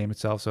in the game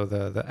itself. So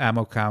the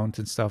ammo count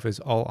and stuff is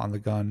all on the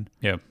gun.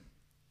 Yeah.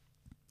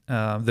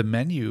 The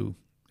menu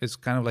is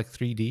kind of like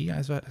 3D,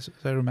 as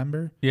I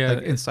remember. Yeah,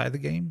 like inside the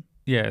game.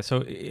 Yeah, so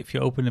if you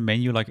open the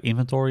menu, like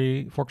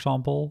inventory, for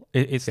example,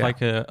 it's Yeah.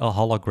 like a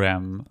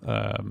hologram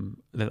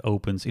that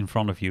opens in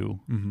front of you.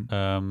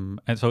 Mm-hmm.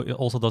 And so it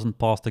also doesn't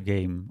pause the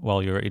game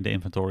while you're in the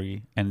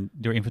inventory. And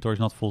your inventory is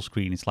not full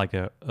screen. It's like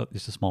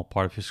it's a small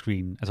part of your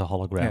screen as a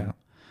hologram.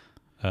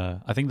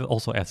 I think that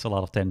also adds a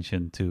lot of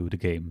tension to the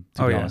game,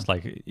 to be honest.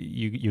 Like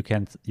you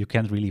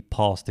can't really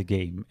pause the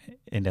game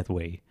in that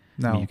way.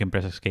 No. I mean, you can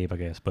press escape, I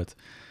guess, but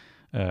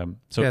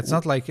so yeah, it's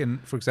not like in,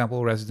 for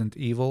example, Resident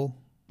Evil.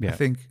 Yeah. I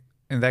think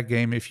in that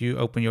game, if you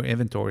open your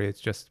inventory,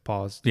 it's just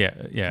paused yeah.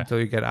 until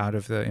you get out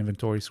of the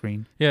inventory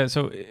screen. Yeah,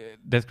 so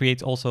that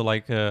creates also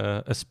like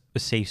a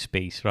safe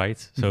space, right?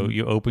 So Mhm.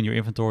 you open your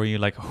inventory, you're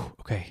like, oh,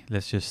 okay,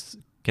 let's just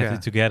get Yeah.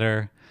 it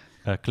together.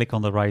 Click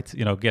on the right,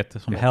 get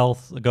some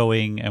health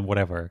going and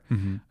whatever.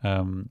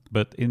 Mm-hmm.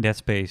 But in that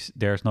space,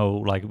 there's no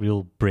like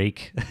real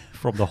break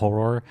from the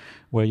horror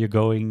where you're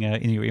going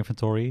in your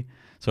inventory.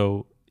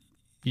 So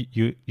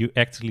you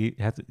actually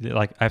have to,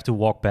 like, I have to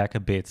walk back a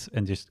bit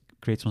and just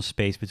create some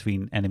space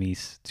between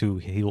enemies to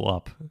heal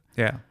up.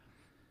 Yeah,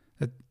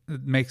 it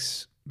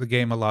makes the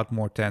game a lot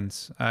more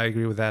tense. I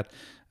agree with that.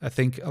 I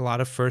think a lot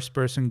of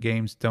first-person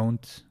games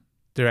don't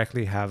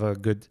directly have a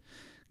good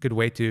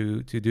way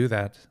to do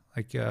that.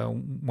 Like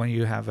when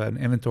you have an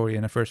inventory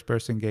in a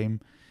first-person game,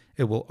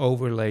 it will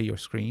overlay your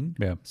screen.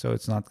 Yeah. So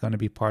it's not going to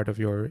be part of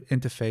your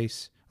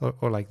interface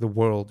or like the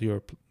world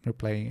you're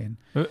playing in.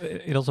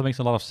 It also makes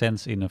a lot of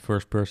sense in a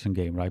first-person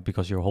game, right?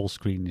 Because your whole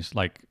screen is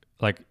like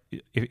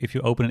if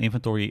you open an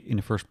inventory in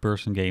a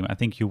first-person game, I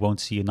think you won't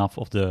see enough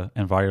of the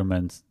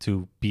environment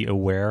to be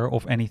aware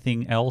of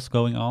anything else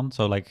going on.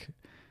 So like,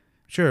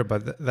 sure,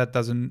 but that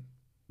doesn't,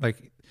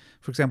 like,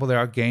 for example, there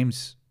are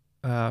games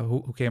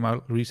who came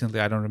out recently.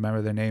 I don't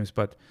remember their names,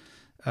 but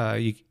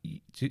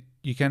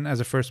you can, as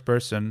a first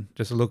person,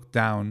 just look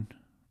down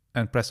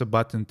and press a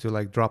button to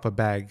like drop a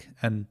bag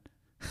and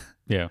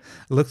yeah,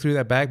 look through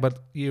that bag,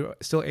 but you're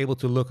still able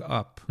to look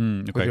up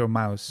with your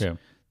mouse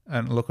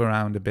and look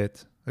around a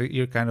bit.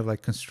 You're kind of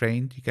like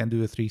constrained. You can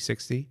do a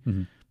 360,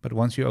 but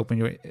once you open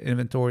your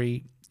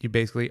inventory, you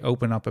basically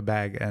open up a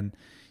bag and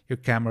your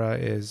camera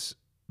is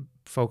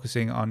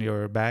focusing on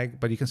your bag,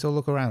 but you can still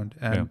look around,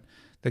 and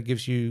that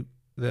gives you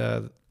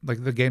the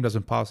game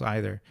doesn't pause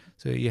either.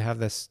 So you have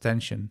this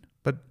tension.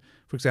 But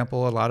for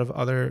example, a lot of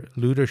other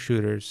looter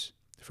shooters,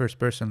 first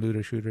person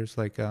looter shooters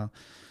like I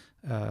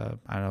don't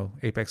know,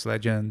 Apex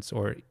Legends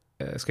or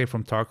Escape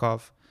from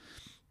Tarkov,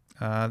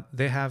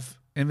 they have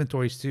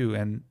inventories too,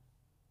 and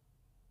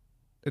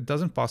it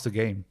doesn't pause the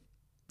game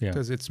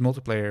because it's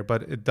multiplayer,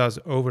 but it does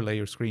overlay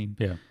your screen.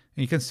 Yeah, and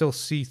you can still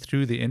see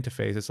through the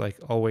interface. It's like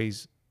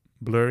always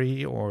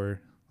blurry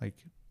or like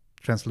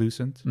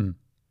translucent.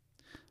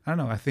 I don't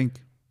know. I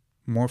think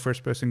more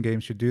first-person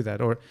games should do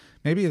that, or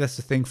maybe that's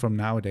the thing from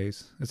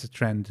nowadays. It's a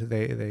trend.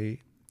 They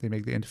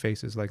make the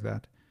interfaces like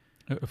that.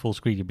 A full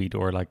screen you beat,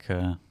 or like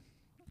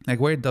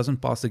where it doesn't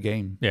pause the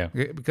game. Yeah,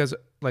 because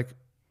like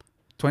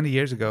 20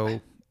 years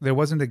ago, there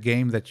wasn't a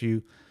game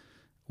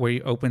where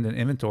you opened an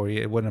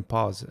inventory, it wouldn't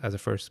pause as a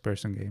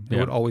first-person game. It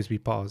would always be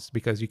paused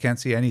because you can't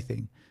see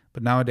anything.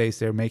 But nowadays,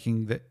 they're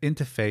making the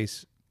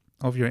interface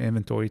of your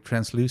inventory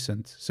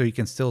translucent, so you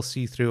can still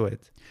see through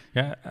it.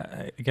 Yeah,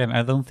 again,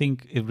 I don't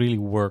think it really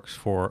works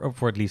for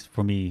at least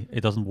for me,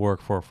 it doesn't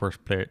work for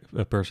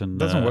person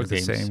doesn't work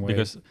games, the same way.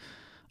 Because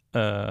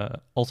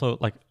also,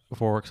 like,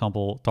 for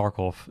example,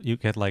 Tarkov, you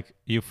get like,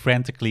 you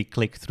frantically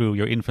click through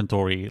your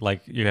inventory,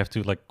 like you have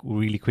to like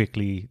really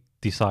quickly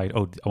decide,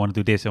 oh, I want to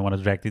do this, I want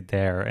to drag it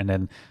there, and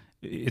then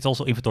it's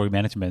also inventory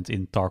management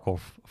in Tarkov,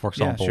 for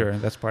example. Yeah, sure,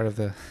 that's part of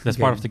the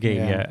part of the game.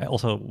 Yeah.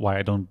 Also, why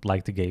I don't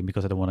like the game,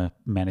 because I don't want to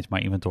manage my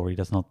inventory.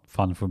 That's not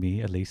fun for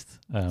me, at least.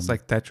 It's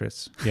like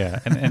Tetris. Yeah,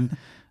 and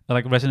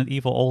like Resident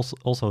Evil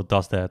also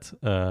does that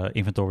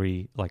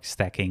inventory like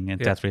stacking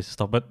and Tetris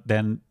stuff. But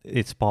then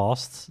it's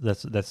paused.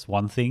 That's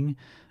one thing,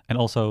 and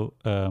also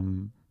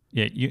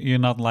you're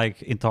not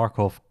like in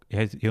Tarkov.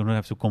 You don't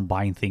have to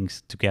combine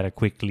things together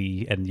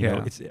quickly, and you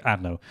know, it's, I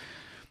don't know.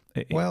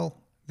 Well,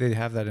 they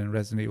have that in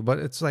Resident Evil, but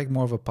it's like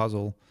more of a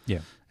puzzle. Yeah,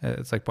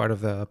 it's like part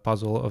of the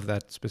puzzle of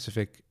that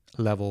specific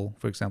level.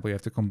 For example, you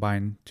have to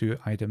combine two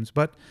items.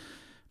 But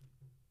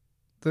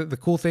the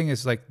cool thing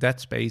is, like, Dead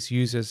Space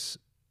uses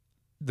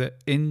the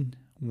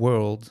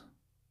in-world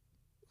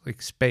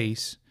like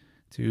space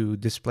to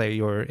display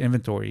your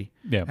inventory.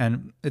 Yeah,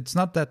 and it's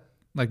not that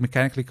like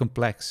mechanically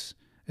complex.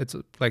 It's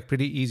like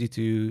pretty easy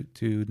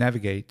to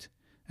navigate,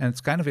 and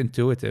it's kind of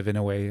intuitive in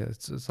a way.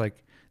 It's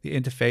like the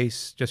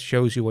interface just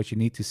shows you what you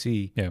need to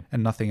see,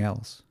 and nothing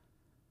else.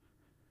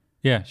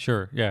 Yeah,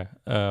 sure. Yeah,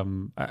 I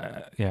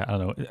don't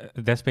know.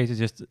 Dead Space is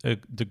just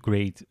the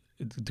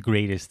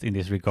greatest in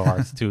this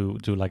regard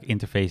to like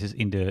interfaces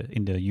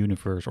in the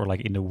universe, or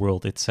like in the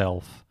world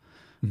itself.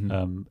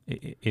 Mm-hmm.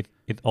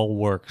 It all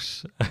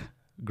works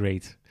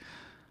great,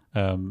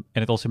 and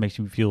it also makes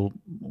you feel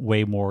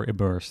way more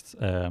immersed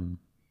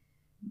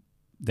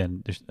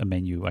than just a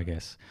menu, I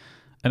guess.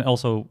 And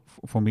also,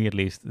 for me at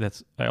least,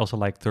 I also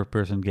like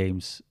third-person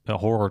games,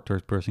 horror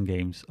third-person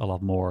games, a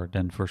lot more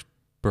than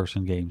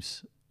first-person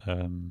games,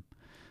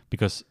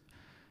 because,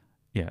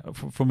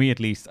 for me at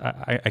least,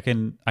 I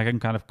can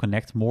kind of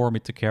connect more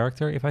with the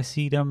character if I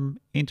see them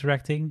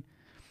interacting.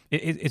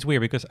 It's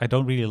weird because I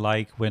don't really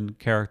like when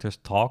characters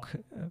talk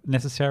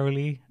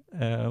necessarily.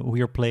 Who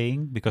you're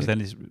playing, because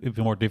then it's a bit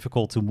more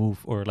difficult to move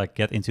or like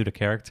get into the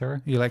character.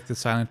 You like the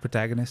silent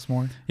protagonist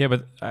more? Yeah,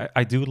 but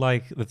I do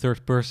like the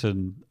third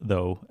person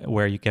though,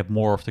 where you get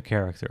more of the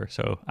character.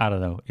 So I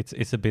don't know,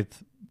 it's a bit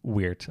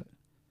weird.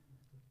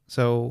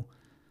 So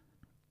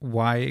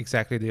why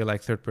exactly do you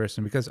like third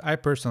person? Because I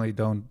personally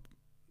don't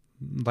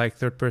like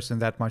third person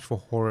that much for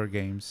horror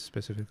games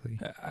specifically.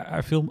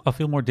 I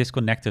feel more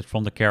disconnected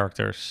from the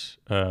characters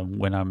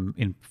when I'm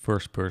in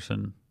first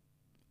person.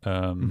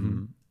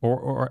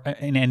 Or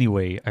in any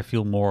way, I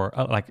feel more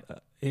like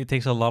it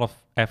takes a lot of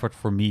effort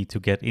for me to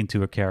get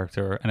into a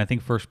character, and I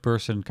think first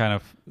person kind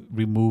of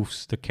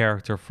removes the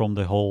character from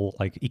the whole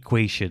like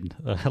equation.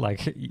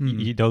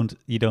 You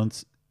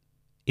don't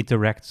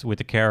interact with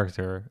the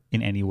character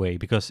in any way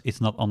because it's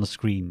not on the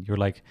screen.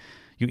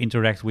 You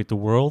interact with the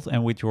world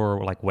and with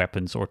your like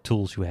weapons or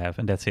tools you have,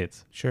 and that's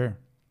it. Sure.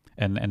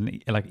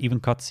 And like even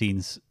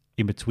cutscenes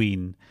in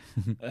between,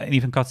 and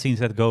even cutscenes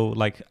that go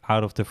like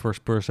out of the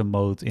first person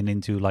mode and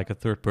into like a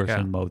third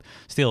person mode.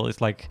 Still, it's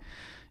like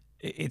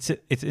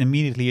it's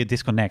immediately a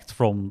disconnect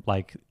from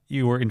like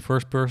you were in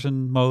first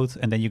person mode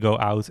and then you go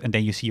out and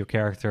then you see your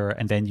character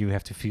and then you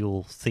have to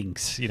feel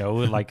things, you know,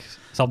 like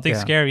something Yeah.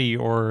 scary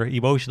or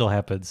emotional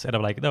happens, and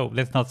I'm like, no,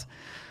 that's not.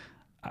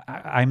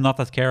 I'm not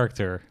that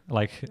character.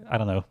 Like I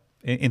don't know.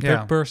 In Yeah.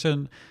 third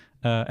person,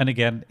 and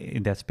again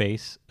in that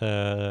space,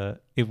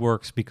 it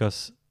works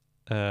because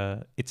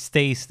it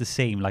stays the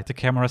same. Like the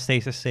camera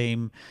stays the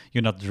same.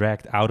 You're not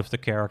dragged out of the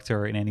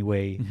character in any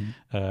way.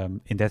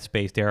 In that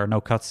space, there are no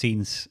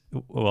cutscenes.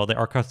 Well, there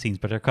are cutscenes,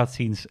 but they're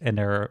cutscenes and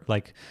they're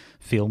like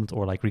filmed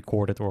or like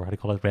recorded or how do you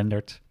call it,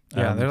 rendered.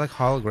 Yeah, they're like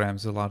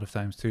holograms a lot of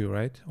times too,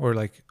 right? Or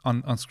like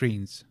on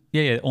screens.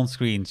 Yeah, on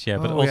screens, yeah.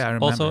 But Oh, also, yeah, I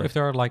also remember. if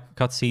there are like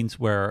cutscenes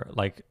where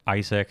like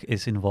Isaac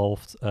is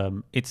involved,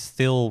 it's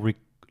still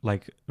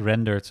like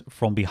rendered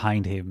from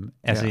behind him,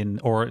 as Yeah. in,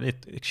 or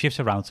it shifts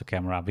around the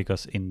camera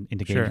because in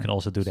the game Sure. you can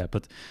also do that.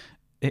 But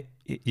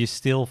you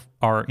still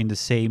are in the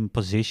same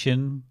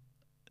position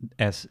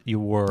as you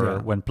were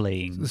Yeah. when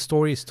playing. The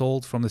story is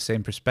told from the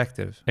same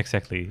perspective.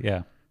 Exactly.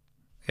 Yeah.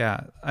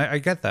 Yeah, I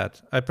get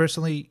that. I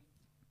personally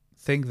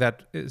think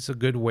that it's a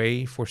good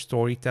way for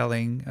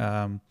storytelling.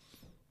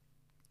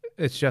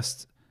 It's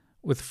just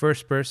with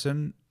first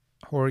person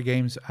horror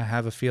games, I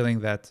have a feeling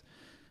that,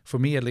 for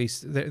me at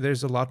least,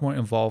 there's a lot more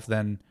involved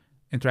than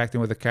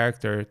interacting with a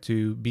character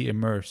to be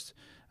immersed.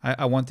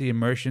 I want the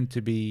immersion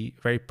to be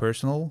very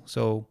personal.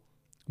 So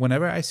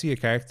whenever I see a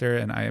character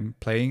and I am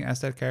playing as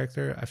that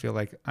character, I feel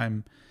like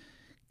I'm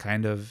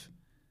kind of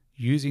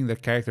using the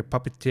character,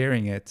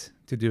 puppeteering it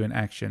to do an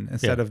action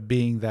instead Yeah. of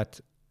being that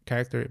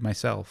character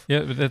myself.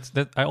 Yeah, but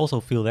that. I also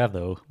feel that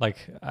though.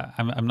 Like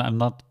I'm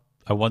not.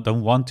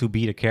 Don't want to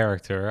be the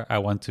character. I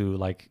want to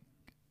like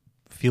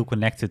feel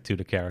connected to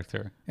the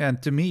character.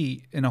 And to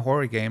me, in a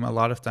horror game, a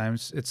lot of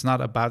times it's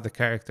not about the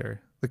character.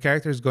 The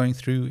character is going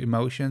through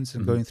emotions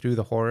and going through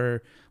the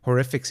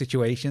horrific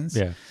situations,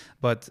 Yeah.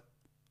 but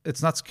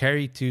it's not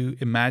scary to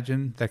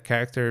imagine that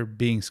character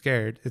being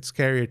scared. It's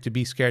scarier to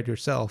be scared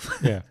yourself.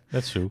 Yeah,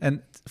 that's true.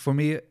 And for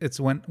me, it's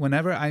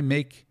whenever I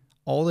make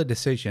all the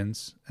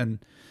decisions and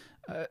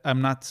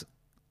I'm not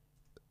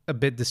a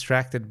bit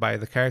distracted by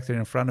the character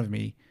in front of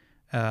me,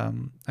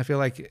 I feel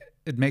like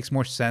it makes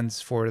more sense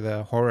for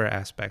the horror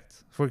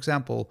aspect. For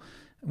example,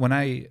 when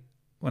I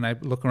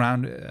look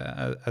around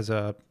as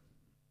a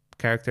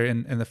character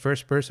in the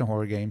first person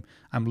horror game,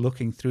 I'm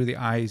looking through the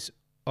eyes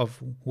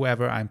of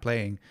whoever I'm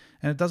playing,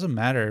 and it doesn't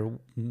matter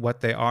what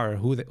they are,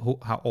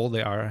 how old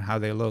they are, how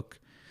they look,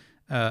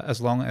 as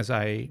long as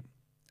I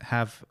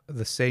have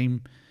the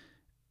same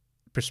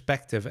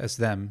perspective as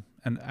them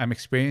and I'm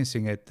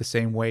experiencing it the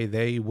same way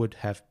they would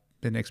have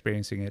been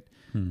experiencing it.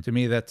 To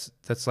me, that's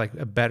like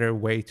a better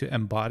way to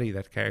embody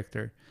that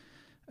character.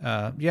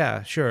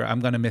 Yeah, sure, I'm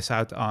gonna miss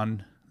out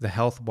on the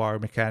health bar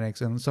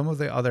mechanics and some of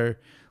the other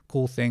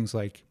cool things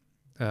like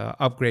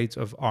upgrades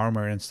of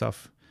armor and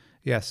stuff.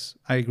 Yes,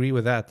 I agree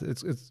with that.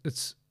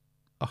 It's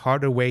a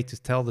harder way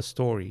to tell the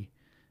story,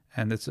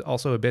 and it's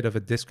also a bit of a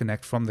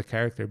disconnect from the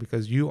character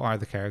because you are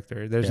the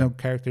character. There's Yeah. no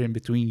character in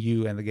between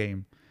you and the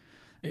game.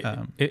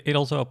 It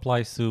also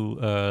applies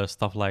to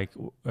stuff like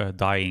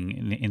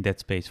dying in Dead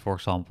Space, for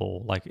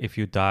example. Like if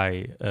you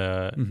die,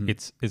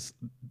 it's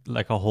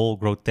like a whole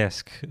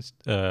grotesque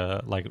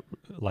like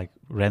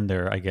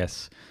render, I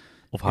guess,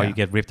 of how Yeah. you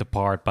get ripped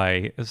apart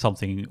by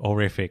something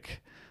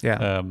horrific.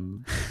 Yeah.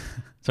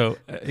 So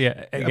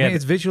yeah, I again, mean,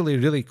 it's visually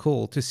really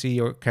cool to see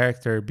your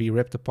character be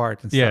ripped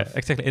apart and yeah, stuff.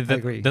 exactly. I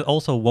agree. That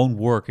also won't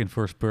work in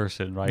first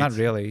person, right? Not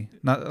really.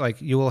 Not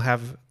like you will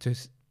have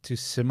to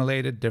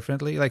simulate it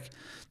differently. Like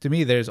to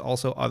me, there's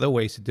also other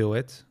ways to do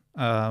it.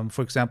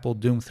 For example,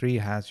 Doom 3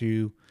 has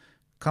you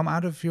come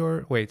out of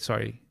your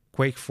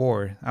Quake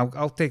 4.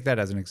 I'll take that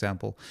as an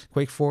example.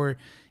 Quake 4,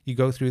 you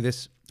go through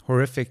this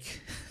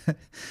horrific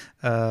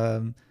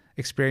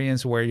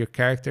experience where your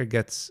character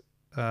gets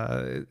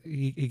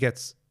he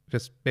gets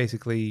just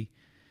basically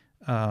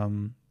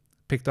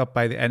picked up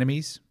by the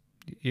enemies,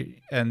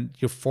 and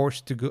you're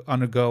forced to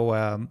undergo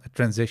a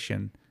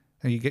transition,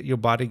 and your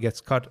body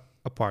gets cut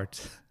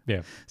apart.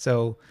 Yeah.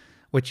 So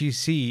what you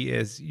see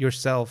is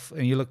yourself,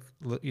 and you're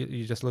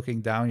just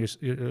looking down.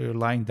 You're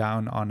lying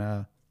down on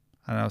a,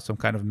 I don't know, some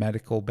kind of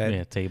medical bed.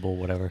 Yeah, table,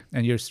 whatever.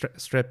 And you're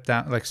strapped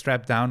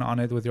down on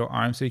it with your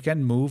arms, so you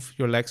can't move.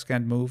 Your legs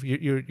can't move.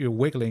 You're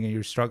wiggling and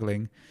you're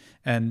struggling,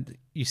 and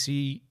you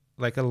see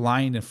like a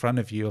line in front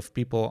of you of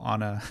people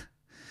on a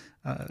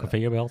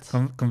Conveyor belt.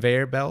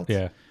 conveyor belt.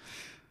 Yeah.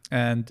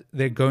 And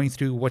they're going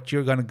through what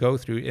you're going to go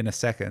through in a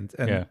second.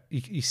 And Yeah.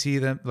 you see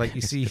them, like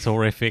you see It's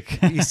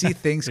horrific. you see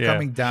things Yeah.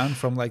 coming down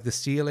from like the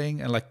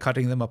ceiling and like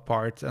cutting them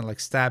apart and like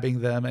stabbing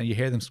them, and you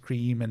hear them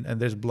scream, and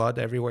there's blood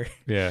everywhere.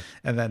 Yeah.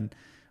 And then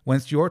when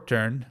it's your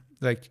turn,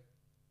 like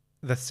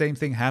the same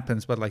thing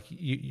happens, but like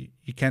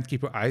you can't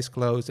keep your eyes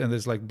closed, and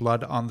there's like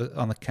blood on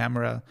the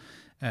camera,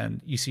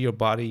 and you see your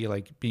body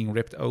like being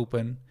ripped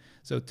open.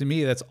 So to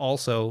me, that's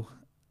also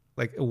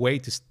like a way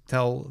to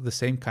tell the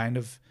same kind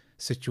of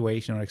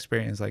situation or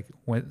experience, like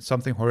when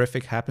something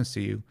horrific happens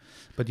to you,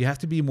 but you have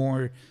to be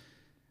more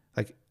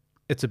like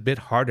it's a bit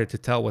harder to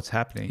tell what's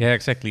happening. Yeah,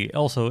 exactly.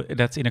 Also,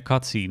 that's in a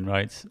cutscene,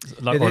 right?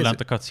 It Or is. not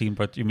the cutscene,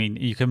 but you mean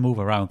you can move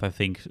around. I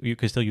think you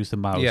can still use the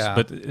mouse, Yeah.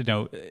 but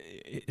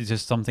it's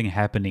just something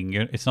happening.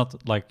 It's not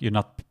like you're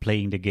not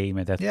playing the game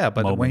at that. Yeah,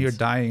 but moment. when you're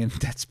dying in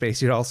Dead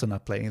Space, you're also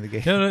not playing the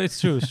game. No, it's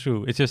true. It's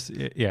true. It's just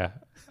yeah.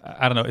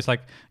 I don't know. It's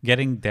like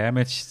getting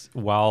damaged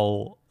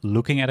while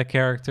looking at a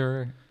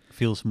character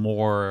feels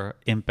more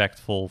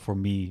impactful for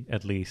me,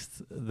 at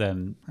least,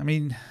 than I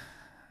mean,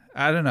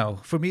 I don't know.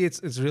 For me,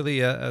 it's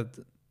really a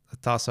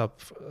toss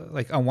up.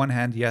 Like on one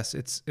hand, yes,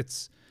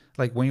 it's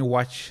like when you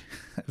watch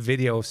a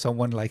video of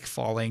someone like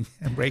falling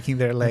and breaking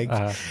their leg,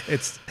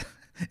 it's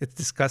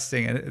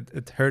disgusting and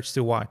it hurts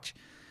to watch.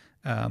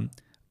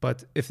 But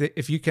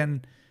if you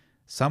can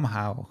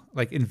somehow,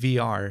 like in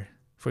VR,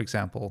 for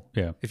example,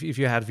 yeah. if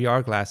you had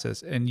VR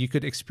glasses and you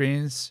could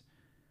experience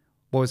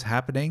what was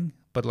happening,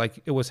 but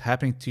like it was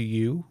happening to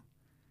you,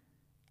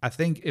 I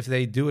think if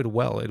they do it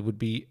well, it would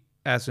be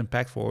as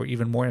impactful or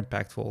even more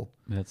impactful.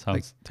 That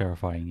sounds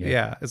terrifying. Yeah.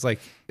 Yeah, it's like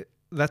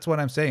that's what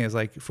I'm saying. Is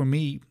like for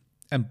me,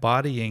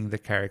 embodying the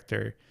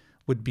character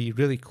would be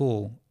really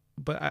cool.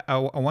 But I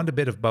want a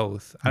bit of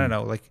both. I don't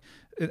know. Like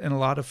in a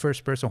lot of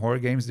first-person horror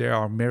games, there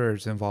are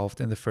mirrors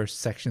involved in the first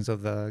sections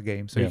of the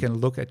game, so you can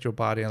look at your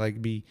body and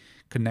like be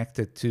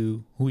connected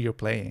to who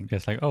you're playing.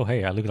 It's like, oh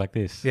hey, I look like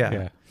this.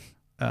 Yeah.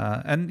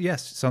 And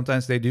yes,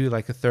 sometimes they do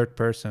like a third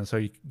person, so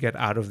you get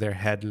out of their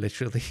head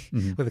literally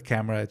with a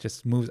camera. It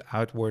just moves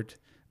outward,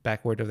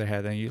 backward of their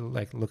head, and you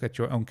like look at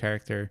your own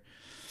character,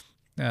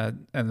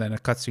 and then a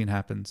cutscene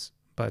happens.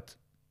 But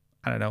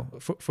I don't know.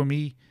 For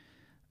me,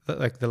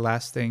 like the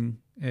last thing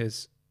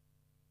is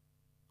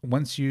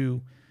once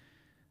you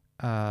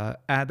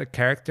add a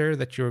character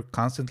that you're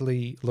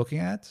constantly looking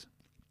at,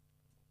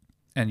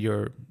 and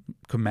you're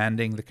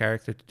commanding the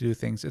character to do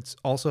things, it's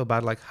also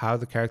about like how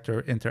the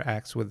character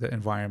interacts with the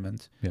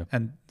environment. Yeah.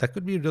 And that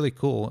could be really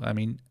cool. I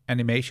mean,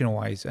 animation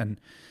wise and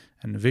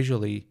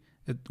visually,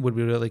 it would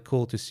be really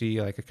cool to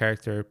see like a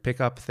character pick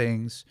up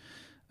things,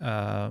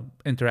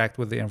 interact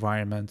with the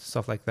environment,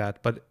 stuff like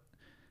that. But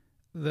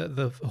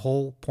the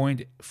whole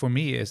point for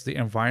me is the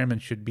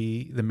environment should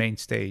be the main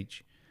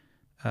stage.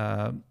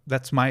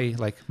 That's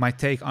my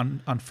take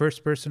on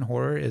first person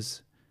horror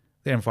is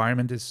the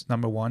environment is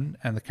number one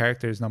and the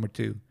character is number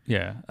two.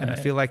 Yeah. And I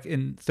feel like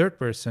in third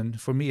person,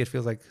 for me, it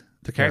feels like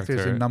the character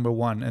is in number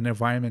one and the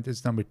environment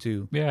is number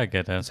two. Yeah, I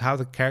get that. It's how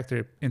the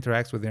character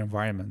interacts with the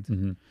environment.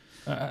 Mm-hmm.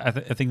 I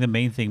think the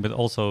main thing, but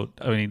also,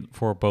 I mean,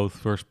 for both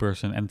first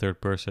person and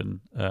third person,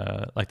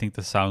 I think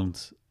the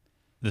sound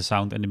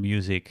and the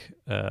music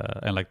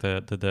and like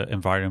the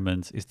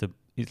environment is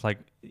like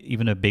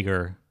even a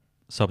bigger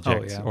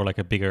subject or like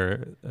a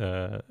bigger.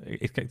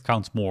 It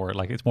counts more.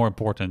 Like it's more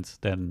important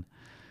than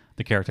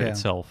the character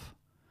itself.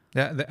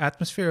 Yeah, the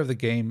atmosphere of the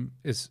game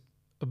is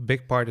a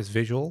big part is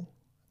visual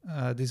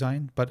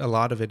design, but a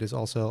lot of it is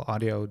also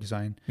audio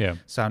design,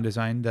 sound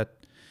design that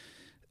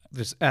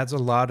just adds a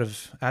lot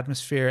of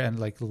atmosphere and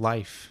like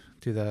life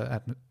to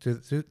the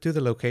to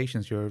the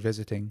locations you're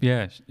visiting.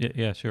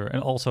 Yeah, sure.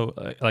 And also,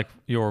 like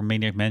your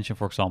Maniac Mansion,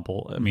 for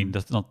example. I mean,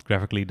 that's not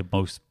graphically the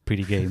most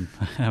pretty game,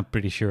 I'm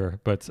pretty sure.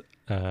 But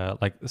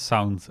like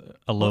sound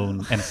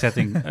alone and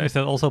setting, is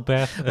that also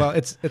bad? Well,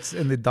 it's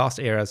in the DOS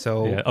era,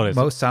 so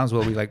most sounds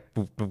will be like.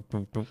 Boop, boop,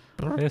 boop,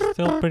 boop. It's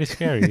still pretty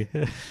scary.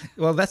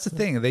 Well, that's the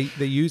thing.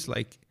 They use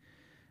like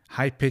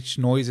high pitched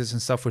noises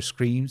and stuff for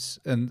screams.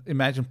 And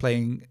imagine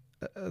playing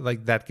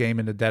like that game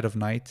in the dead of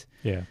night.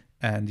 Yeah.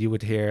 And you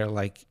would hear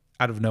like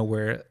out of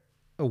nowhere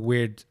a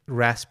weird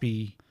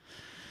raspy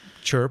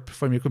chirp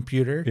from your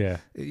computer. Yeah,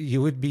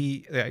 you would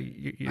be.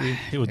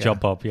 It would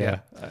jump up. Yeah,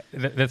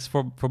 that's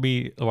for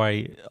me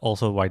why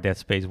Dead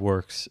Space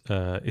works.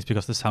 Is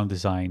because the sound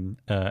design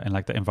and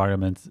like the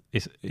environment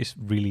is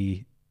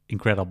really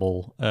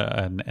incredible.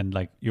 And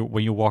like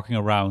when you're walking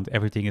around,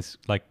 everything is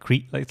like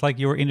it's like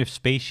you're in a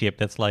spaceship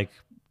that's like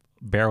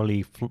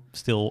barely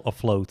still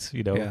afloat.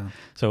 You know,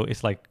 so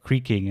it's like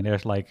creaking and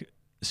there's like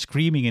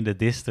screaming in the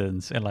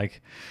distance and like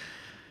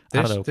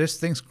there's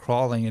things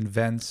crawling in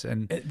vents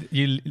and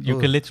you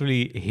can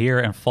literally hear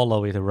and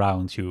follow it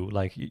around you.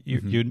 Like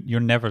you're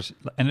never,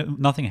 and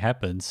nothing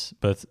happens,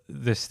 but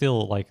there's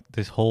still like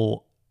this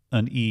whole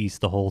unease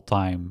the whole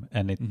time.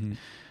 And it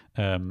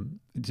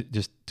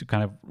just to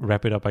kind of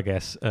wrap it up, I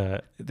guess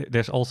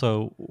there's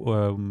also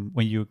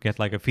when you get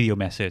like a video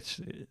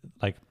message,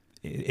 like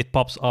it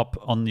pops up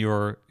on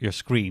your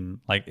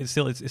screen. Like it's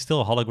still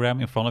a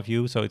hologram in front of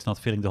you, so it's not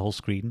filling the whole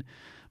screen.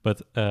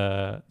 But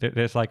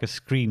there's like a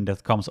screen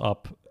that comes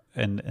up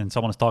and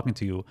someone is talking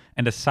to you,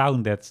 and the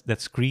sound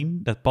that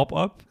screen that pop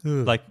up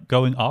like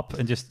going up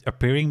and just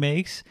appearing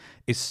makes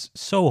is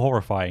so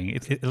horrifying.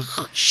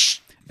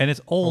 And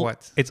it's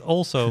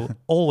also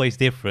always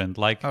different.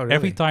 Like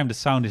every time the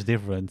sound is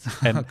different,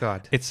 and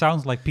it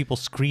sounds like people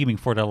screaming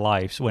for their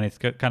lives when it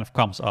kind of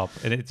comes up,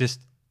 and it just.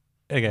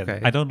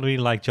 Again, I don't really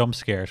like jump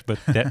scares, but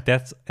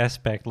that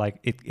aspect, like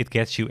it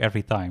gets you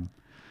every time.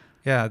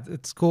 Yeah,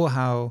 it's cool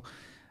how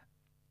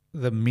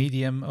the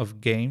medium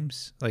of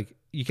games, like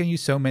you can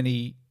use so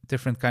many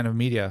different kind of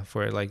media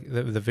for it. Like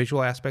the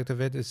visual aspect of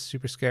it is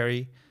super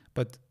scary,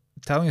 but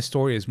telling a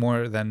story is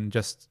more than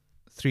just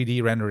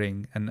 3D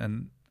rendering,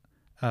 and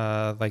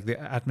like the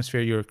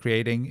atmosphere you're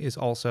creating is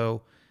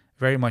also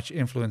very much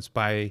influenced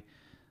by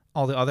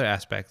all the other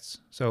aspects.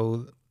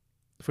 So,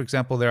 for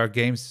example, there are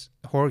games,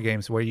 horror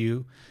games, where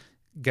you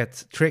get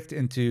tricked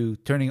into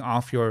turning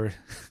off your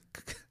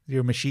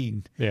your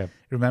machine. Yeah.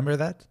 Remember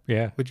that?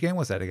 Yeah. Which game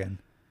was that again?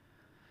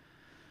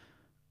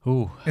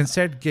 Ooh.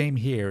 Insert game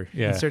here.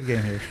 Yeah. Insert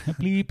game here.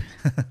 Bleep.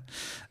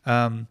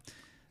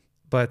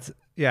 But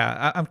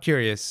yeah, I'm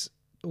curious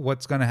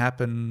what's going to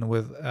happen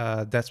with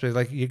Dead Space.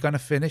 Like, you're going to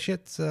finish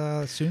it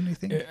soon, you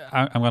think?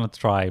 I'm gonna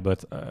try,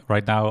 but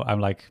right now I'm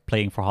like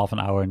playing for half an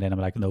hour and then I'm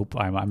like, nope,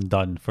 I'm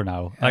done for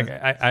now. Like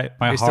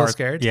my You're heart, still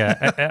scared?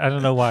 Yeah, I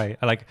don't know why.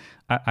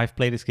 I've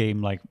played this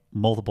game like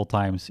multiple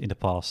times in the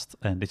past,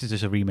 and this is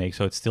just a remake,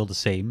 so it's still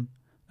the same.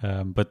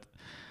 But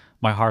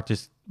my heart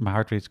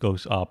rate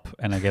goes up,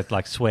 and I get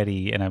like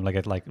sweaty, and I'm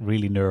like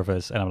really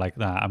nervous, and I'm like,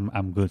 nah,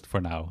 I'm good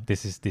for now.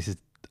 This is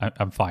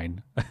I'm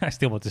fine. I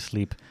still want to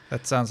sleep.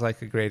 That sounds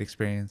like a great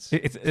experience.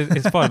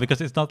 It's fun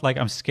because it's not like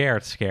I'm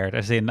scared,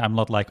 as in I'm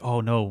not like,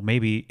 oh no,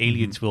 maybe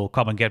aliens will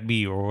come and get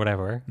me or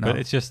whatever. No. But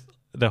it's just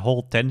the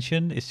whole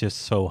tension is just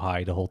so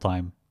high the whole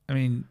time. I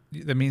mean,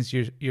 that means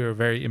you're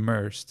very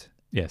immersed,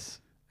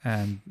 Yes.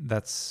 and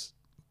that's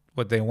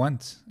what they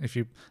want. If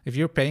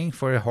you're paying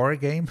for a horror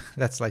game,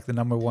 that's like the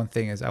number one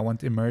thing is I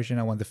want immersion,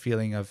 I want the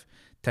feeling of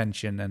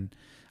tension, and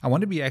I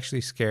want to be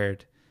actually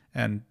scared.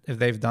 And if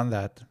they've done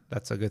that,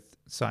 that's a good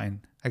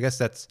sign. I guess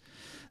that's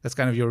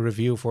kind of your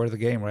review for the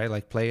game, right?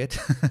 Like, play it.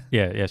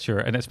 Yeah, sure.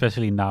 And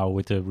especially now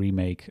with the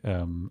remake,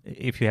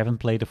 if you haven't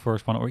played the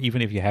first one, or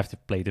even if you have to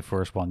play the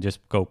first one,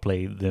 just go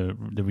play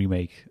the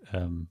remake.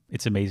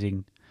 It's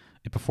amazing.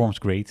 It performs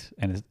great,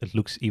 and it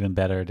looks even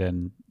better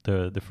than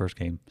the first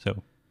game.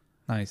 So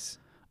Nice.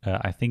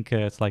 I think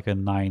it's like a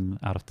 9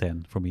 out of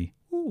 10 for me.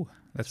 Ooh,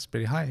 that's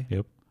pretty high.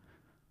 Yep.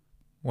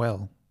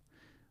 Well,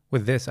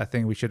 with this, I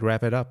think we should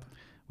wrap it up.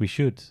 We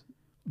should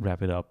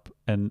wrap it up.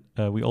 And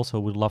we also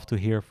would love to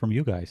hear from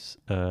you guys.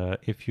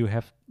 If you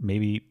have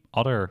maybe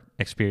other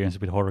experience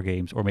with horror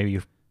games, or maybe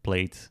you've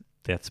played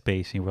Dead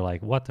Space and you were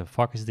like, what the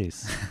fuck is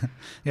this?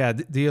 Yeah.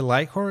 Do you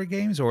like horror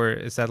games, or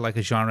is that like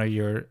a genre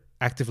you're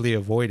actively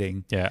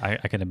avoiding? Yeah,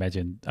 I can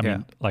imagine. I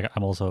mean, like,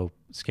 I'm also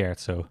scared,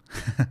 so...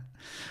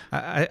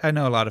 I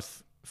know a lot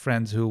of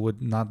friends who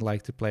would not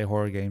like to play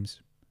horror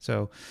games.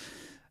 So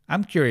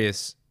I'm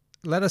curious.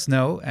 Let us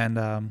know,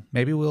 and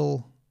maybe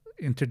we'll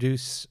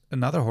introduce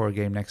another horror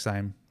game next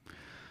time.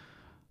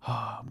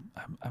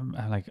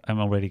 I'm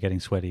already getting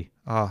sweaty.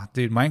 Oh,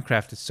 dude,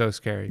 Minecraft is so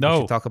scary. No.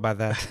 We should talk about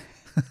that.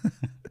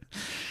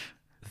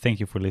 Thank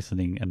you for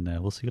listening, and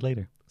we'll see you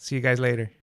later. See you guys later.